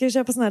nej, ska jag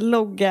köpa såna här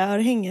logga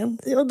örhängen?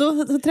 Och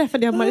då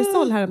träffade jag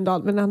Marisol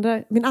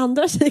häromdagen. Min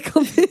andra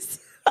tjejkompis.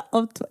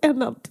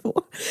 En av 2.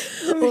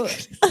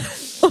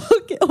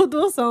 Och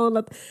då då sa hon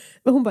att,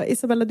 men hon bara,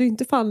 Isabella, du är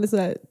inte fan så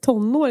här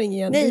tonåring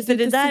igen. Nej, för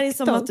det där 16. är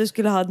som att du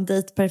skulle ha en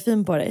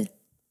dejtparfym på dig.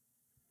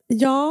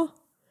 Ja.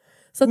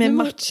 Så att med nu,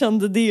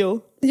 matchande deo.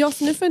 ja,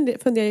 så nu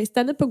funderar jag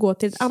istället på att gå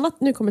till ett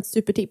annat, nu kommer ett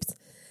supertips.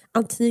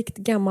 Antikt,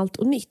 gammalt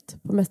och nytt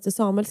på Mäster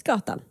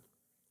Samuelsgatan.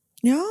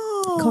 Ja.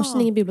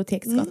 Korsningen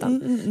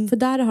Biblioteksgatan. För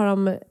där har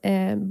de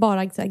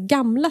bara så här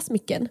gamla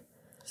smycken.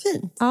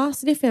 Fint. Ja,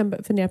 så det får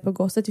jag fundera på att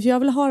gå. Så jag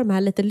vill ha de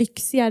här lite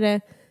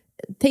lyxigare,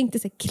 tänkte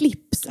så här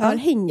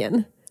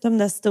klipsörhängen. De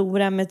där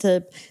stora med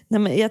typ,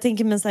 jag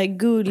tänker med så här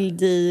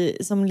guld i,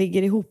 som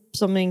ligger ihop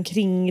som en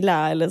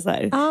kringla eller så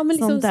här. Ja, men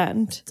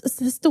liksom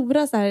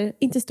stora så här,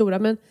 inte stora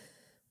men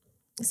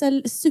så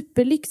här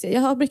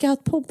superlyxiga. Jag brukar ha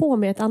på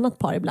mig ett annat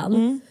par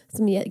ibland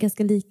som är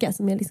ganska lika,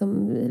 som är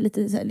liksom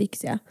lite så här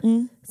lyxiga.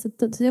 Så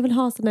jag vill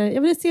ha sån här,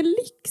 jag vill se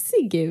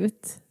lyxig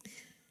ut.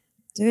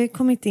 Du har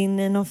kommit in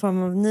i någon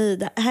form av ny,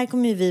 här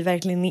kommer ju vi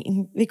verkligen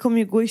vi kommer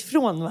ju gå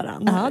ifrån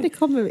varandra. Ja, det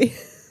kommer vi.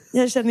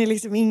 Jag känner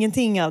liksom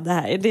ingenting av det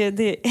här.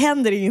 Det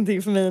händer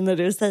ingenting för mig när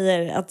du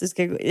säger att du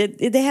ska gå.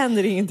 Det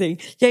händer ingenting.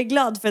 Jag är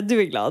glad för att du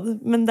är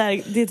glad. Men det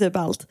är typ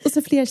allt. Och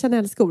så fler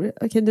Chanel-skor.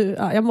 Okej,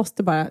 jag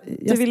måste bara...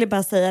 Du ville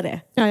bara säga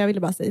det. Ja, jag ville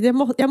bara säga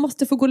det. Jag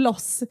måste få gå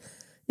loss.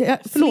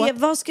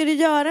 Vad ska du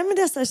göra med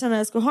dessa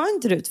Chanel-skor? Har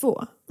inte du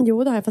 2?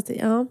 Jo, det har jag fast.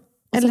 Ja.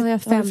 Och så har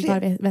jag 5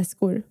 par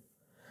väskor.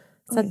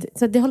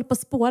 Så det håller på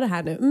att spåra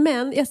här nu.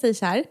 Men jag säger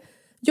så här.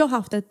 Jag har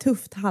haft ett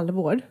tufft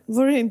halvår.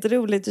 Vore det inte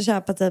roligt att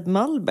köpa typ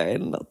Mulberry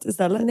eller något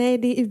istället? Nej,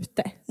 det är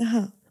ute.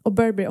 Jaha. Och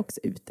Burberry är också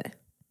ute.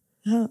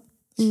 Jaha.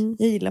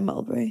 Jag gillar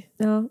Mulberry.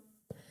 Ja.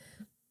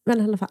 Men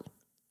i alla fall.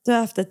 Du har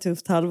haft ett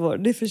tufft halvår.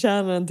 Du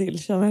förtjänar en till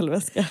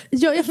Chanel-väska.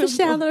 Ja, jag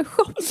förtjänar att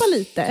shoppa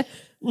lite.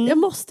 Jag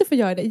måste få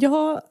göra det.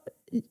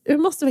 Jag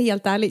måste vara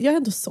helt ärlig. Jag har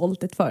ändå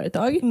sålt ett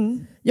företag.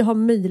 Jag har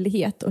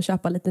möjlighet att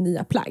köpa lite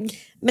nya plagg.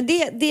 Men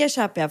det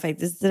köper jag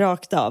faktiskt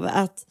rakt av.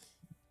 Att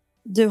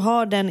du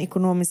har den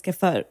ekonomiska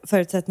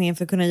förutsättningen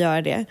för att kunna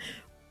göra det.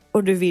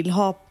 Och du vill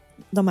ha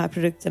de här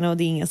produkterna och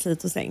det är inga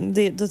slit och släng.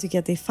 Då tycker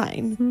jag att det är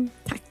fine.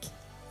 Tack.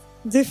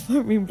 Du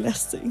får min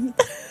blessing.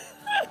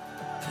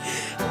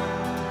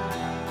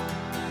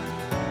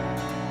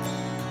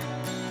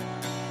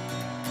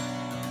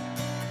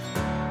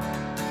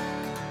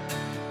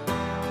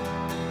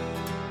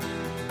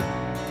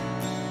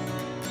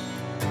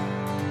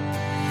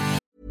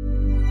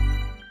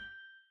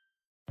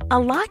 A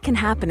lot can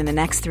happen in the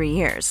next 3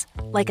 years.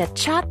 Like a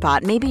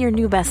chatbot may be your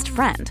new best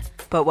friend.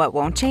 But what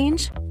won't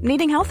change?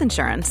 Needing health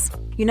insurance.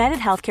 United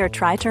Healthcare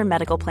Tri-Term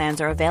Medical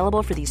Plans are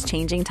available for these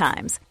changing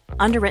times.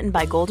 Underwritten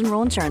by Golden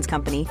Rule Insurance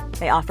Company,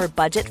 they offer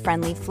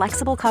budget-friendly,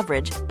 flexible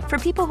coverage for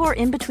people who are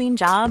in between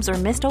jobs or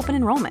missed open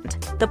enrollment.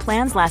 The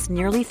plans last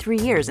nearly 3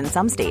 years in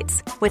some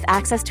states, with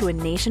access to a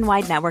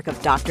nationwide network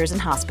of doctors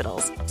and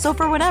hospitals. So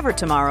for whatever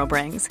tomorrow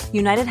brings,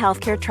 United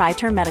Healthcare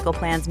Tri-Term Medical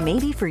Plans may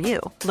be for you.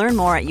 Learn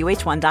more at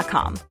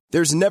uh1.com.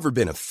 There's never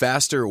been a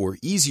faster or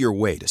easier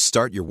way to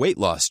start your weight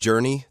loss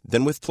journey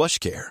than with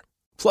PlushCare.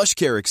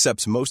 PlushCare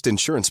accepts most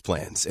insurance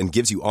plans and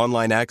gives you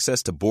online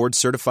access to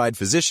board-certified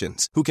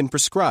physicians who can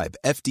prescribe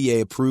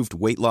FDA-approved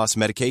weight loss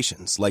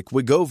medications like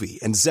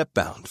Wegovy and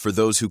Zepbound for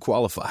those who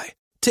qualify.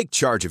 Take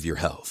charge of your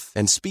health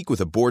and speak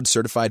with a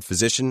board-certified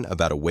physician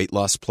about a weight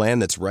loss plan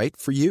that's right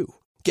for you.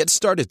 Get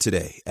started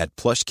today at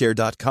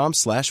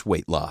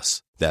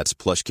plushcare.com/weightloss. That's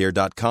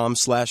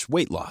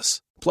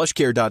plushcare.com/weightloss.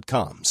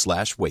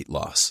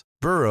 plushcare.com/weightloss.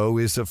 Burrow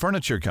is a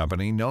furniture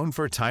company known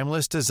for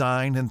timeless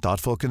design and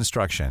thoughtful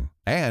construction,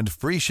 and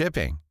free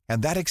shipping,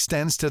 and that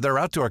extends to their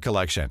outdoor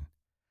collection.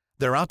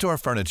 Their outdoor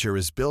furniture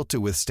is built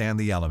to withstand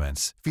the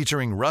elements,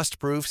 featuring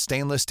rust-proof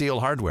stainless steel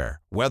hardware,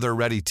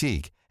 weather-ready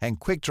teak, and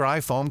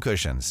quick-dry foam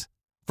cushions.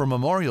 For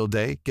Memorial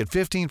Day, get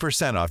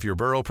 15% off your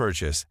Burrow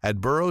purchase at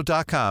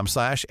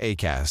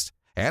burrow.com/acast,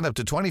 and up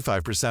to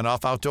 25%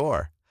 off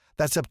outdoor.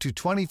 That's up to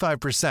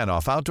 25%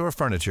 off outdoor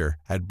furniture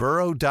at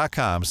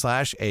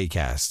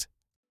burrow.com/acast.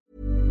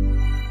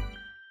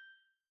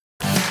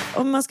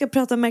 Om man ska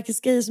prata om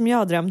märkesgrejer som jag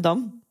har drömt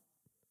om.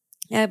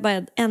 Jag har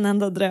bara en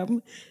enda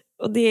dröm.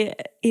 Och det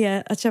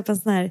är att köpa en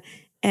sån här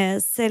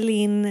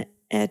Celine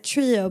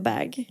Trio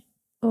bag.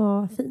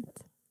 Åh,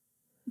 fint.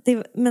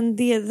 Men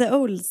det är the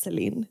old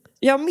Celine.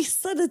 Jag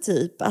missade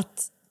typ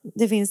att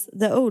det finns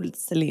the old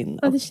Celine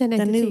och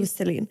the new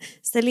Celine.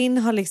 Celine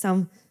har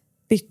liksom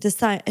bytt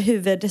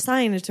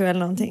huvuddesigner tror jag eller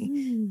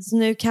någonting. Så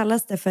nu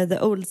kallas det för the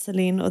old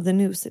Celine och the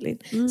new Celine.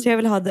 Så jag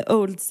vill ha the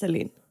old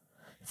Celine.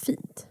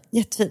 Fint.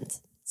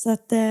 Jättefint. Så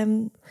att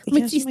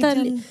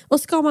och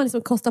ska man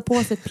liksom kosta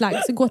på sig ett plagg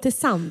så gå till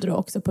Sandro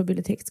också på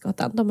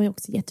Biblioteksgatan. De har ju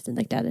också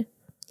jättefina kläder.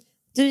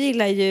 Du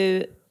gillar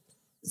ju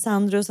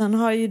Sandro, sen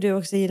har ju du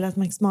också gillat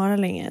Max Mara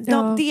länge.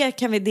 Ja. Det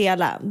kan vi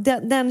dela.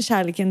 Den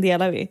kärleken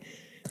delar vi.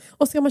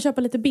 Och ska man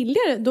köpa lite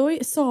billigare, då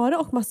är Sara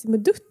och Massimo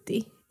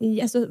Dutti.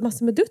 Alltså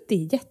Massimo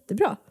Dutti är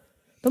jättebra.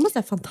 De har så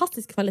här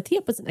fantastisk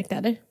kvalitet på sina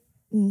kläder.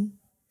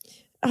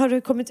 Har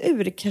du kommit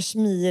ur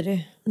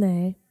kashmir?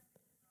 Nej.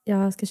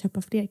 Jag ska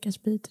köpa fler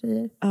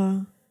kashmirtröjor.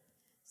 Ja.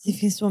 Det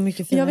finns så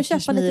mycket fina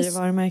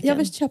kashmir-varumärken. Jag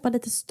vill köpa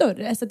lite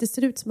större. Så att det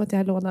ser ut som att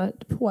jag lånar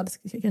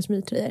polska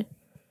kashmirtröjor.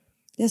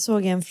 Jag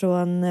såg en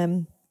från,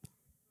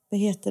 vad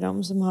heter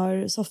de som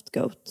har Soft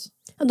Goat?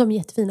 Ja, de är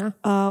jättefina.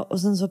 Ja,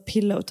 och sen så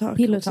Pillow Talk.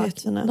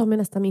 De är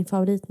nästan min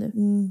favorit nu.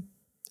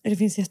 Det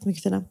finns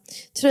jättemycket fina.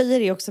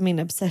 Tröjor är också min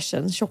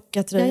obsession.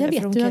 Tjocka tröjor. Ja,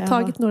 jag vet. Du har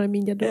tagit några i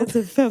min garderob.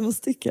 Typ 5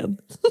 stycken.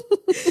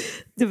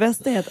 Det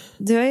bästa är att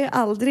du har ju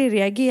aldrig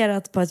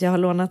reagerat på att jag har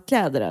lånat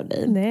kläder av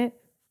dig. Nej.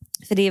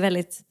 För det är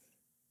väldigt...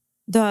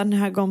 Du har en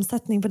hög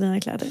omsättning på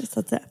dina kläder, så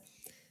att säga.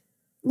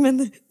 Men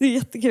det är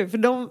jättekul. För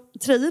de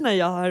tröjorna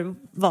jag har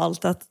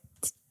valt att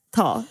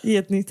ta i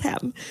ett nytt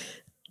hem,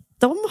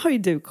 de har ju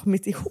du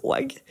kommit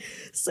ihåg.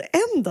 Så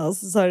en dag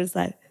så sa du så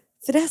här: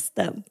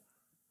 förresten,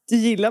 du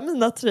gillar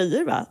mina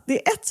tröjor, va? Det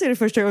är 1, så är det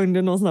första gången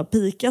du någonsin har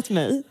pikat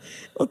mig.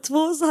 Och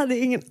 2, så hade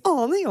jag ingen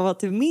aning om att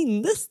du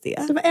mindes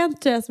det. Det var en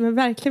tröja som jag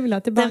verkligen ville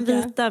ha tillbaka.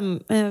 Den vita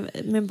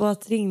med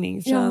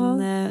båtringning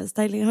från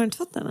styling. Har du inte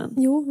fått den än?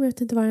 Jo, men jag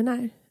vet inte var den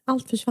är.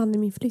 Allt försvann i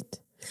min flytt.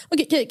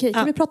 Okej.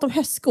 Kan vi prata om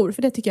höstskor?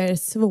 För det tycker jag är det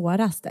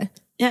svåraste.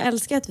 Jag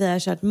älskar att vi har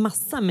kört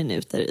massa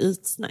minuter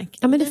ytsnack.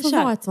 Ja, men det får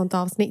vara ett sånt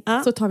avsnitt.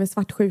 Ja. Så tar vi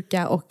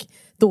svartsjuka och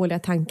dåliga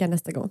tankar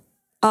nästa gång.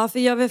 Ja, för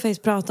jag vill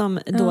faktiskt prata om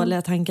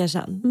dåliga tankar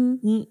sen.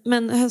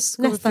 Men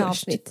höstskor nästa först.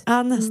 Avsnitt.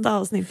 Ja, nästa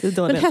avsnitt är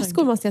dåliga Men höstskor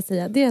tankar. måste jag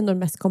säga, det är ändå det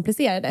mest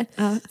komplicerade.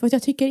 För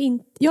att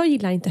jag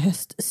gillar inte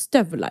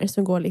höststövlar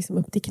som går liksom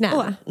upp till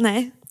knäna.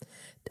 Nej.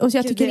 Och så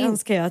jag tycker det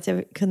önskar jag att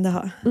jag kunde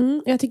ha.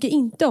 Jag tycker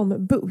inte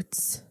om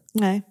boots.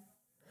 Nej.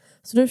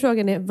 Så då är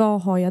frågan,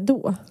 vad har jag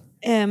då?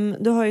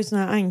 Du har ju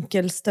såna här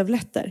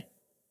ankelstövletter.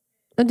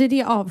 Och det är det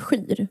jag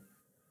avskyr.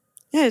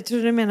 Ja, jag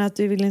tror du menar att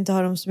du vill inte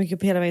ha dem så mycket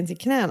på hela vägen till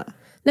knäna.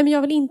 Nej, men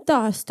jag vill inte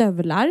ha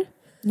stövlar.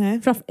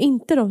 Nej.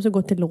 Inte de som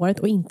går till låret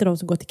och inte de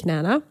som går till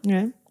knäna.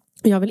 Nej.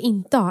 Jag vill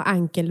inte ha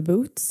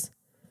ankelboots.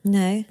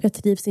 Nej. Jag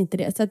trivs inte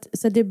det.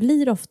 Så det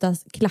blir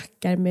oftast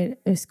klackar med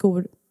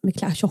skor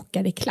med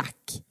tjockare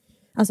klack.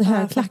 Alltså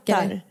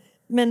högklackare.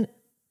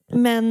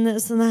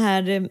 Men såna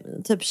här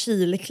typ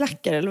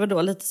kilklackar eller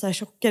vadå? Lite så här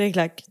tjockare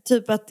klack.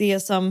 Typ att det är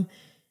som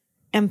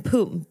en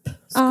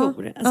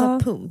pumpskor.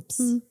 Pumps.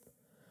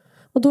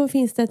 Och då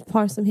finns det ett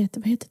par som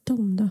heter, vad heter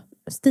de då?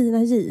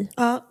 Stina J.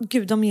 Ja,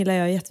 gud, de gillar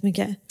jag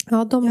jättemycket.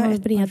 Ja, de har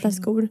breda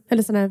skor.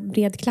 Eller sån här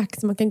bred klack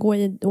som man kan gå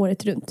i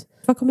året runt.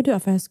 Vad kommer du ha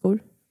för skor?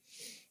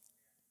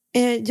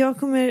 Jag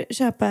kommer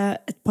köpa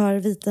ett par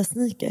vita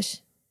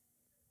sneakers.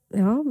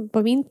 Ja,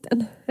 på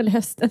vintern. Eller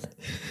hösten.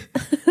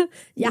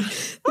 Ja.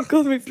 Vi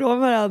kommer ifrån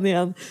varandra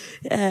igen.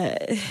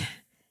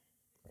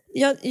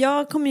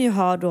 Jag kommer ju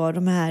ha då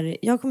de här...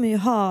 Jag kommer ju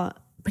ha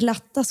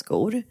platta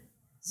skor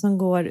som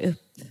går upp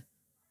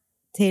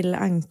till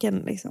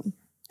ankeln liksom.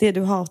 Det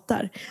du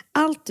hatar.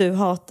 Allt du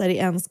hatar i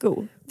en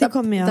sko. Det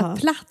kommer jag ha.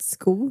 Platt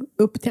sko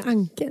upp till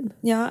ankeln.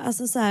 Ja,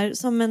 alltså så här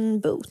som en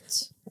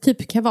boot.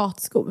 Typ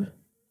kavatskor.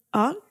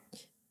 Ja.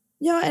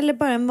 Ja, eller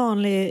bara en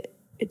vanlig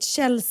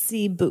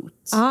Chelsea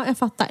boot. Ja, jag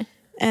fattar.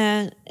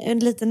 En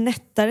lite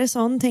nättare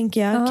sån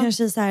tänker jag.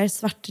 Kanske så här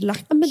svart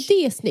lack. Ja, men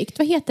det är snyggt.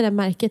 Vad heter det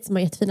märket som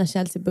har jättefina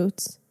Chelsea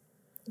boots?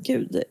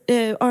 Gud,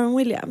 Aron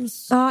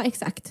Williams. Ja,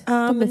 exakt.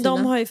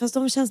 De har ju, fast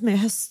de känns mer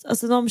höst.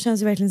 Alltså de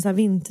känns ju verkligen så här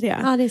vintriga.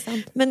 Ja, det är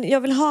sant. Men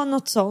jag vill ha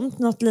något sånt,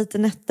 något lite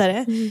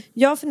nättare.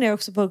 Jag funderar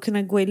också på att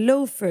kunna gå i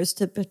loafers,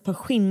 typ ett par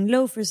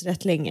skinnloafers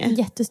rätt länge.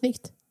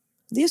 Jättesnyggt.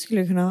 Det skulle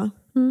jag kunna ha.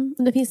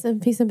 Det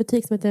finns en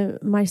butik som heter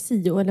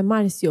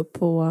Marcio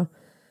på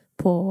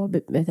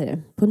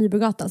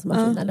Nybrogatan som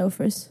har fina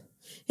loafers.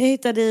 Jag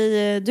hittade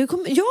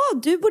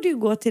du borde ju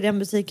gå till den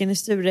butiken i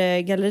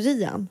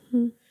Sturegallerian.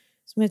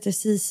 Som heter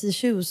CC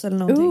Shoes eller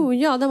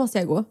någonting. Ja, där måste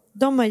jag gå.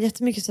 De har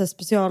jättemycket så här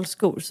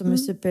specialskor som är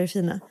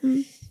superfina.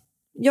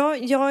 Jag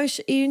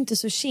är ju inte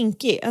så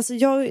kinkig. Alltså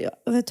jag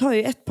tar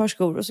ju ett par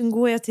skor och sen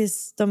går jag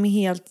tills de är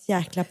helt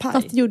jäkla paj.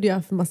 Fast det gjorde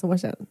jag för massa år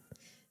sedan.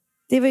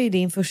 Det var ju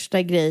din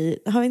första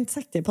grej. Har vi inte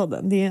sagt det i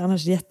podden? Det är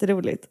annars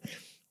jätteroligt.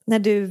 När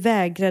du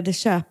vägrade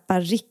köpa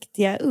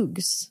riktiga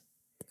Uggs.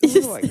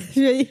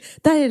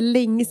 Det här är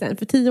länge sedan.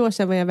 För 10 år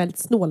sedan var jag väldigt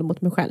snål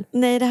mot mig själv.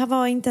 Nej, det här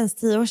var inte ens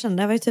 10 år sedan.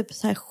 Det var ju typ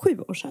så här 7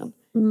 år sedan.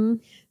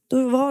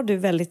 Då var du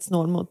väldigt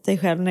snål mot dig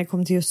själv när det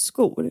kom till just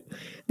skor.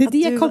 Det är det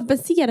jag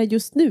kompenserar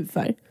just nu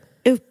för.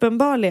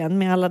 Uppenbarligen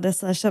med alla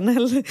dessa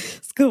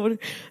Chanel-skor.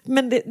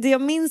 Men det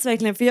jag minns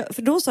verkligen,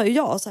 för då sa ju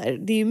jag så här,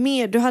 det är ju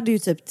mer, du hade ju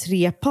typ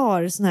 3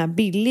 par såna här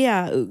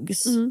billiga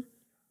Uggs.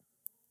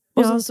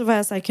 Och sen så var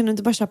jag så här, kan du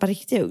inte bara köpa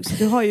riktiga Uggs?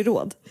 Du har ju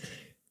råd.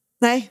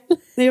 Nej,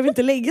 jag vill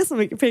inte lägga så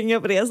mycket pengar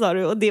på det, sa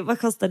du. Och vad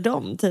kostar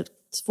de? Typ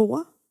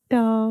 2?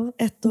 Ja,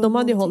 de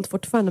hade ju hållit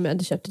fortfarande om jag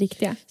hade köpt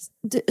riktiga.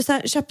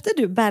 Köpte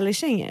du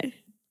ballykängor?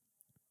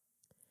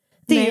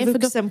 Det är ju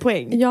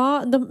vuxenpoäng.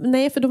 Ja,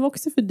 nej, för de var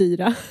också för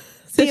dyra.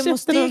 Det kan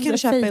du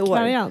köpa i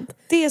år.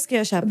 Det ska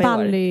jag köpa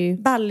i år.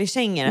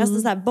 Ballykängor.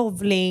 Alltså så här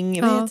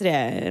bowling, vad heter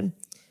det?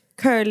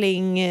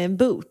 Curling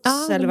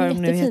boots eller vad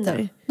de nu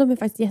heter. De är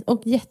faktiskt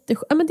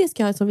men det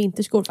ska jag ha som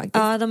vinterskor faktiskt.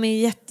 Ja, de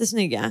är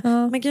jättesnygga.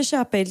 Man kan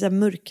köpa i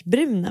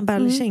mörkbruna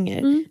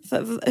ballykängor.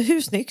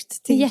 Hur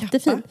snyggt? Till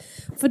jättefint.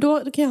 För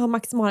då kan jag ha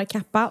maximala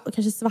kappa och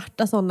kanske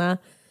svarta sådana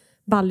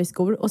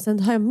ballyskor. Och sen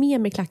har jag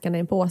med mig klackarna i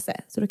en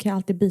påse. Så då kan jag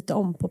alltid byta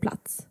om på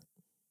plats.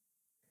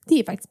 Det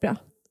är faktiskt bra.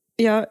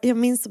 Jag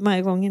minns de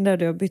här gången där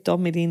du har bytt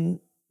om i din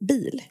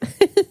bil.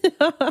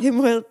 Hur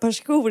många par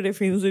skor det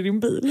finns i din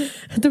bil.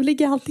 De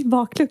ligger alltid i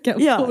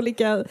bakluckan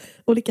på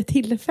olika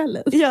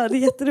tillfällen. Ja, det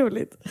är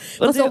jätteroligt.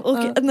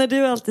 Och när du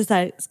är alltid så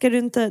här, ska du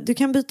inte, du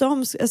kan byta om,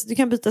 alltså du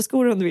kan byta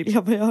skor om du vill.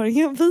 Jag har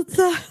inga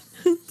byta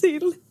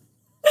till.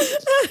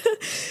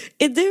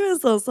 Är du en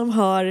sån som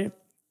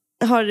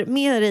har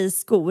med dig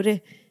skor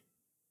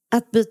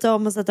att byta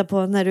om och sätta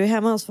på när du är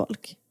hemma hos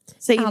folk?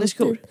 Så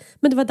innerskor.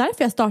 Men det var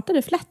därför jag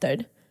startade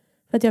Flattered.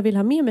 För att jag vill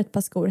ha med mig ett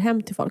par skor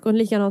hem till folk. Och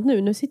likadant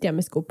nu sitter jag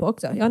med skor på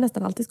också. Jag har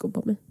nästan alltid skor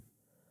på mig.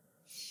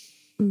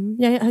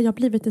 Jag har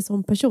blivit en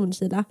sån person,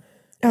 Kila.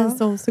 En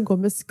sån som går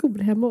med skor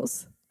hemma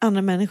hos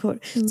andra människor.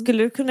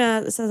 Skulle du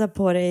kunna sätta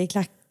på dig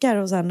klackar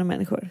hos andra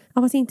människor?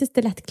 Ja, fast inte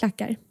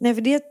stilettklackar. Nej,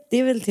 för det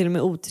är väl till och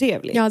med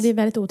otrevligt. Ja, det är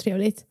väldigt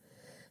otrevligt.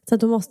 Så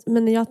att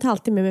men jag tar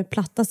alltid med mig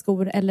platta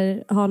skor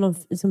eller har någon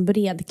liksom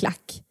bred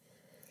klack.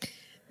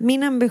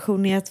 Min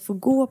ambition är att få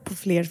gå på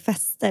fler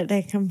fester där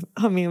jag kan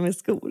ha med mig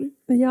skor.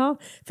 Ja,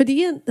 för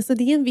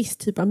det är en viss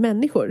typ av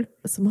människor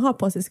som har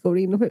på sig skor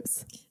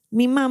inomhus.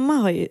 Min mamma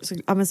har ju,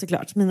 men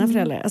såklart, mina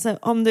föräldrar. Alltså,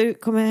 om du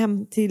kommer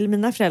hem till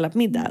mina föräldrar på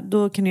middag,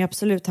 då kan du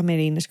absolut ha med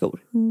dig innerskor.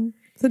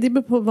 Så det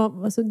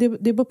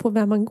beror på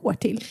vem man går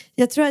till.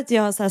 Jag tror att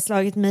jag har så här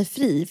slagit mig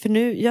fri. För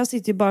nu, jag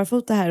sitter ju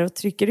barfota här och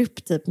trycker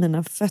upp typ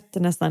mina fötter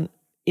nästan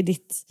i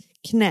ditt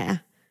knä.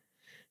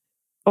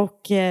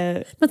 Och,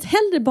 men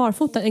hellre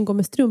barfota än gå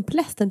med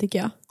strumplästen, tycker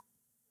jag.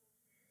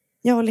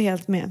 Jag håller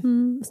helt med.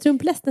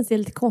 Strumplästen ser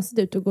lite konstigt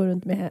ut att gå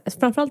runt med.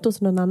 Framförallt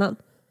hos någon annan.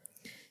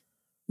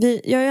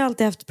 Jag har ju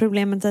alltid haft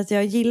problemet att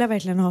jag gillar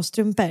verkligen att ha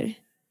strumpor.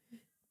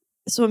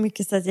 Så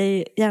mycket så att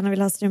jag gärna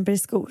vill ha strumpor i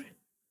skor.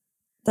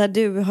 Där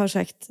du har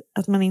sagt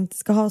att man inte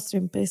ska ha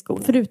strumpor i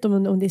skor.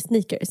 Förutom om det är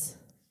sneakers.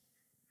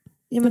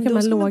 Ja, men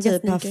då ska man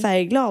typ ha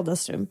färgglada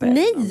strumpor.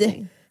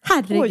 Nej!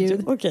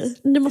 Herregud. Oj, okay.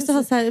 Du måste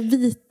ha så här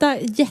vita,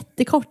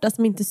 jättekorta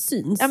som inte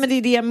syns. Ja, men det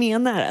är det jag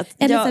menar.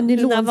 Att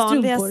mina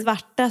vanliga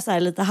svarta, så här,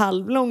 lite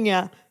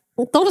halvlånga,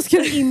 de ska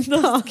du inte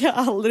ha. De ska jag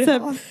aldrig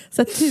ha.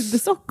 Så här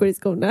tubsockor i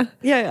skorna.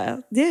 Ja,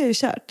 det är ju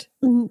kört.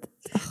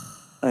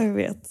 Jag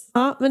vet.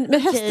 Ja,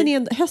 men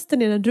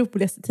hösten är den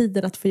roligaste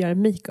tiden att få göra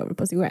makeover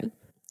på sig själv.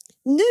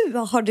 Nu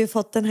har du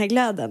fått den här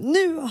glöden.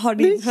 Nu har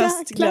din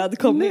höstglöd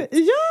kommit.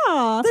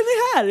 Ja! Den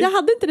är här. Jag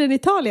hade inte den i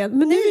Italien,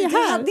 men nu är jag här.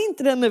 Jag hade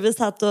inte den när vi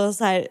satt och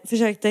så här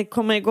försökte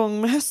komma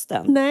igång med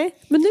hösten. Nej,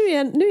 men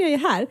nu är jag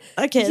här.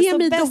 Okay, ge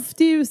mig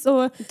doftljus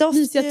och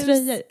mysiga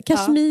tröjor.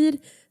 Kashmir,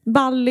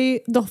 Bali,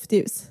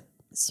 doftljus.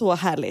 Så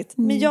härligt.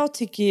 Men jag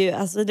tycker ju,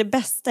 alltså det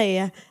bästa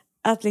är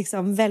att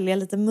liksom välja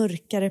lite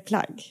mörkare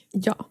plagg.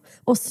 Ja,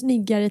 och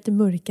snyggare, lite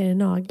mörkare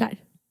naglar.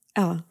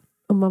 Ja.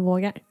 Om man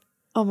vågar.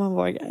 Om man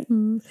vågar.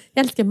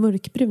 Jag älskar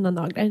mörkbruna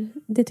naglar.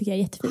 Det tycker jag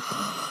är jättefint.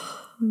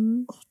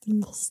 Det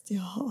måste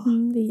jag ha.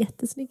 Det är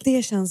jättesnyggt.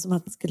 Det känns som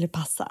att det skulle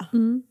passa.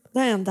 Det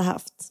har jag inte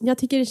haft. Jag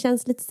tycker det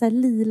känns lite så här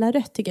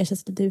lila-rött, tycker jag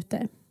känns lite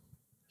ute.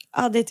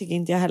 Ja, det tycker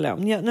inte jag heller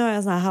om. Nu har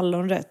jag så här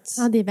hallonrött.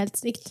 Ja, det är väldigt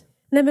snyggt.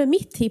 Nej, men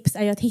mitt tips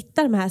är ju att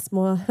hitta de här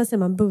små, vad säger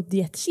man,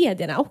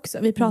 budgetkedjorna också.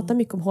 Vi pratar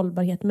mycket om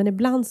hållbarhet, men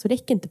ibland så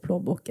räcker inte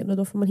plånboken och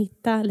då får man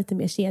hitta lite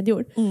mer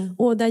kedjor.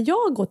 Och där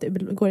jag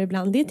går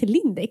ibland, det är till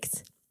Lindex.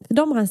 För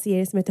de har en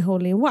serie som heter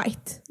Holy in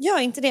White.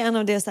 Ja, inte det en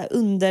av deras så här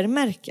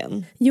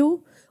undermärken?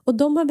 Jo, och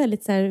de har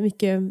väldigt så här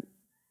mycket,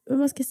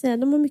 vad ska jag säga,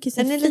 de har mycket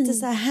så här den är lite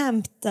så här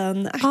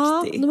Hampton-aktig.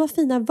 Ja, de har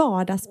fina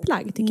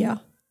vardagsplagg tycker jag.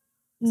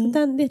 Så det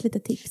är ett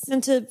litet tips.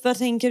 Men typ, vad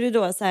tänker du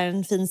då? Så här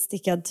en fin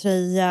stickad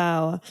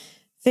tröja och...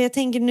 För jag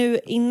tänker nu,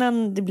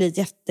 innan det blir ett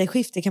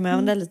jätteskifte kan man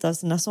använda lite av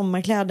sina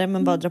sommarkläder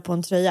men bara dra på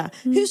en tröja.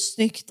 Hur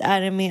snyggt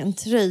är det med en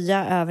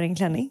tröja över en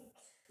klänning?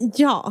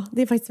 Ja,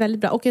 det är faktiskt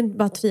väldigt bra. Och en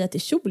bara tröja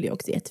till kjol är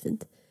också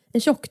jättefint.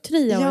 En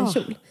tjocktröja och en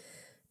kjol.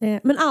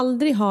 Men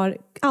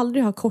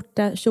aldrig ha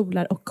korta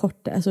kjolar och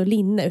korta, alltså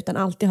linne, utan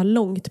alltid ha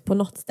långt på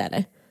något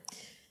ställe.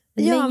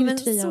 Ja, men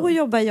så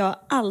jobbar jag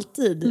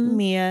alltid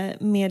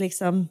med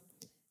liksom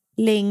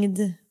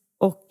längd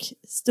och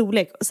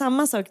storlek. Och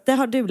samma sak, det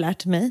har du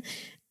lärt mig.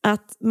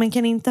 Att man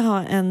kan inte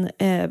ha en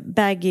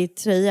baggy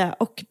tröja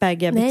och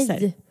baggy byxor.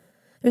 Nej,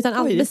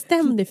 utan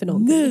bestäm dig för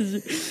någonting.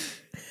 Nej.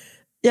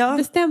 Ja.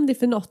 Bestäm dig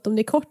för något, om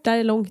det är kort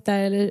där, långt där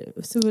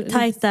eller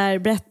tajt där,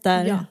 brett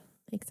där. Ja,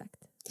 exakt.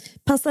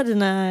 Passar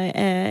dina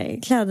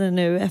kläder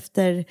nu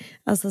efter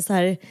alltså så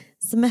här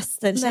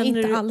semester? Nej,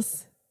 inte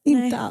alls.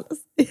 Inte alls.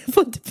 Jag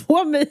får inte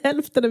på mig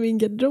hälften av min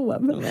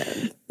garderob.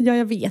 Ja,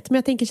 jag vet. Men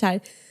jag tänker så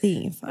här. Det är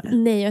ingen fara.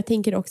 Nej, jag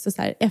tänker också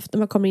så här. Efter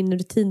man kommer in i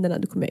rutinerna,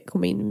 då kommer jag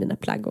komma in i mina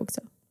plagg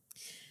också.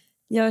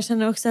 Jag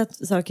känner också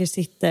att saker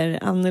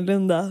sitter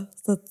annorlunda,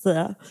 så att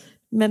säga.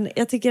 Men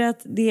jag tycker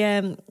att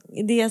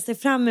det jag ser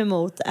fram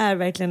emot är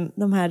verkligen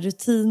de här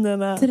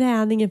rutinerna.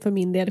 Träningen för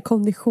min del,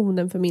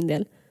 konditionen för min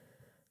del.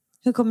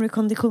 Hur kommer du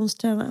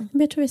konditionsträna?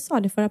 Men jag tror jag sa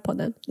det förra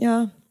podden.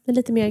 Ja. Det är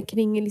lite mer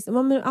kring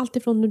liksom, allt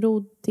ifrån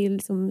rod till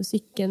liksom,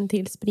 cykeln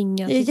till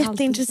springa. Jag är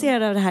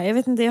jätteintresserad av det här. Jag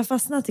vet inte, jag har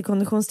fastnat i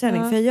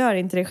konditionsträning för jag gör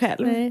inte det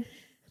själv. Nej.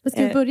 Men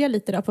ska vi börja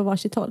lite då på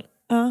varsitt håll?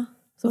 Ja,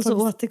 och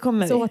så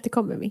återkommer vi. Så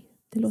återkommer vi.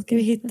 Ska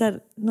vi hitta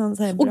någon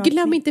så här bra Och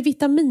glöm inte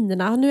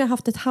vitaminerna. Nu har jag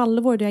haft ett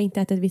halvår där jag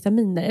inte ätit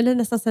vitaminer. Eller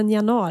nästan sedan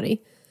januari.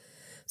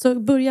 Så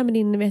börja med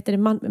din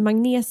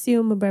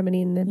magnesium och börja med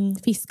din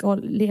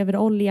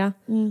fiskleverolja.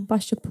 Bara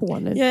kör på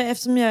nu. Ja,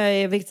 eftersom jag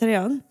är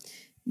vegetarian.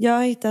 Jag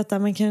har hittat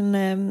att man kan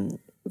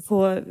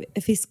få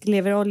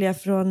fiskleverolja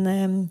från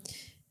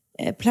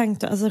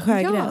plankton, alltså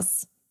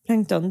sjögräs.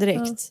 Plankton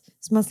direkt.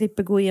 Så man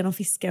slipper gå igenom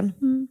fisken.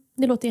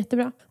 Det låter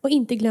jättebra. Och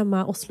inte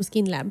glömma Oslo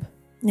Skin Lab.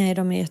 Nej,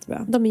 de är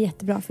jättebra. De är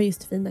jättebra för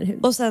just finare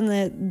hud. Och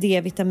sen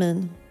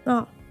D-vitamin.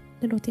 Ja,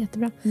 det låter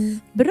jättebra.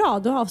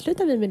 Bra, då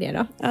avslutar vi med det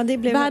då. Ja, det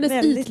blev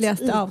världens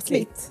ytligaste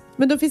avsnitt.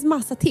 Men då finns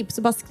massa tips.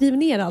 Så bara skriv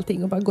ner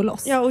allting och bara gå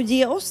loss. Ja, och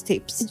ge oss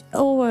tips.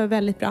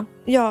 Väldigt bra.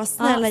 Ja,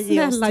 snälla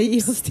ge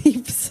oss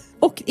tips.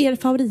 Och er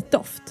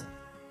favoritdoft.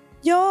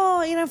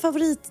 Ja, er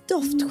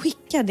favoritdoft.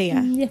 Skicka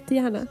det.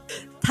 Jättegärna.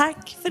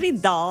 Tack för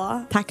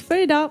idag. Tack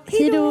för idag.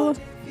 Hej då.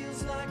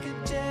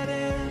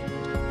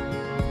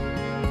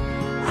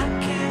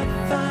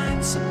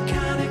 Some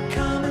kind of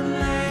common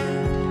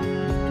land.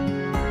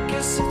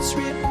 Guess it's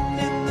written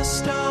in the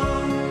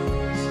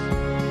stars.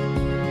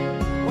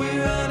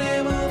 We're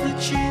unable to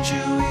change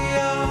who we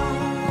are.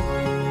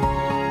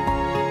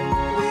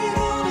 We're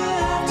gonna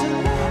have to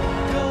let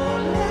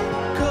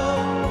go,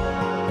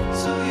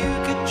 so you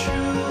can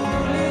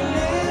truly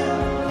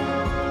live.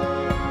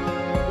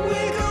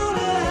 We're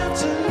gonna have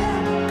to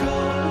let go,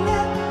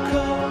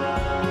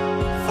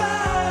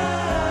 find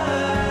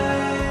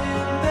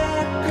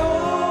that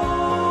goal.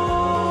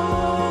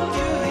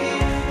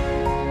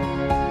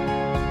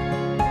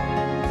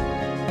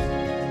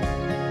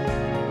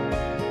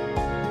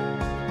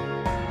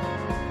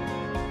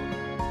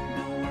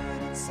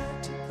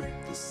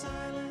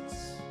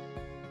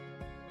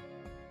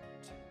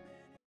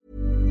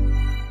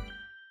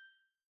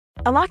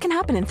 A lot can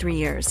happen in 3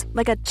 years,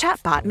 like a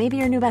chatbot may be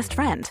your new best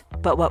friend.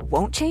 But what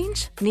won't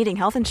change? Needing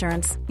health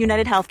insurance.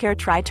 United Healthcare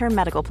Tri-Term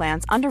Medical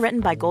Plans, underwritten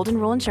by Golden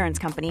Rule Insurance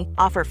Company,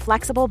 offer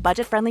flexible,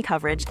 budget-friendly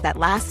coverage that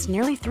lasts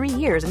nearly 3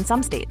 years in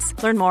some states.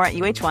 Learn more at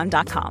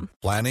uh1.com.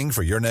 Planning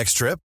for your next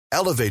trip?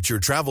 Elevate your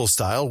travel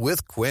style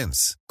with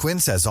Quince.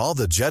 Quince has all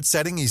the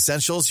jet-setting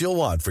essentials you'll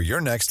want for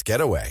your next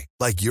getaway,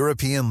 like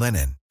European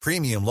linen,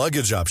 premium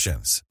luggage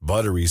options,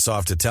 buttery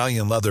soft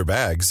Italian leather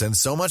bags, and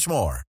so much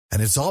more.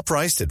 And it's all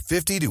priced at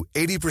 50 to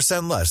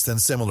 80% less than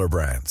similar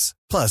brands.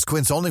 Plus,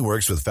 Quince only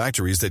works with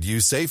factories that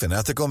use safe and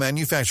ethical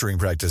manufacturing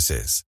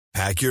practices.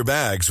 Pack your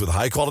bags with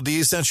high-quality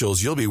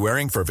essentials you'll be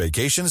wearing for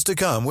vacations to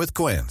come with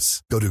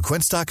Quince. Go to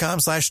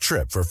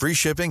quince.com/trip for free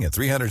shipping and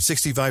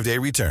 365-day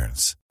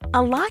returns.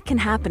 A lot can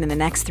happen in the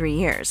next 3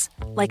 years.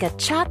 Like a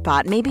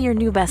chatbot may be your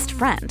new best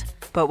friend.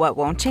 But what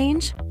won't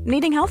change?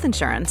 Needing health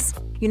insurance.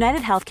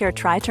 United Healthcare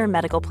Tri-Term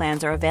Medical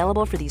Plans are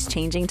available for these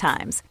changing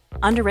times.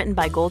 Underwritten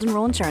by Golden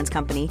Rule Insurance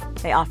Company,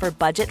 they offer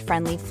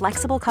budget-friendly,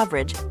 flexible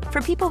coverage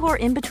for people who are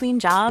in between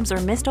jobs or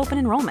missed open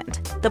enrollment.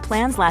 The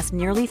plans last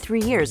nearly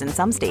 3 years in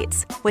some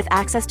states, with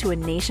access to a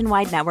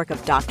nationwide network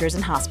of doctors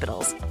and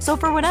hospitals. So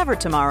for whatever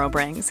tomorrow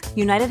brings,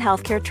 United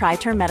Healthcare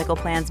Tri-Term Medical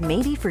Plans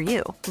may be for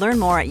you. Learn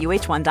more at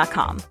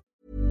uh1.com.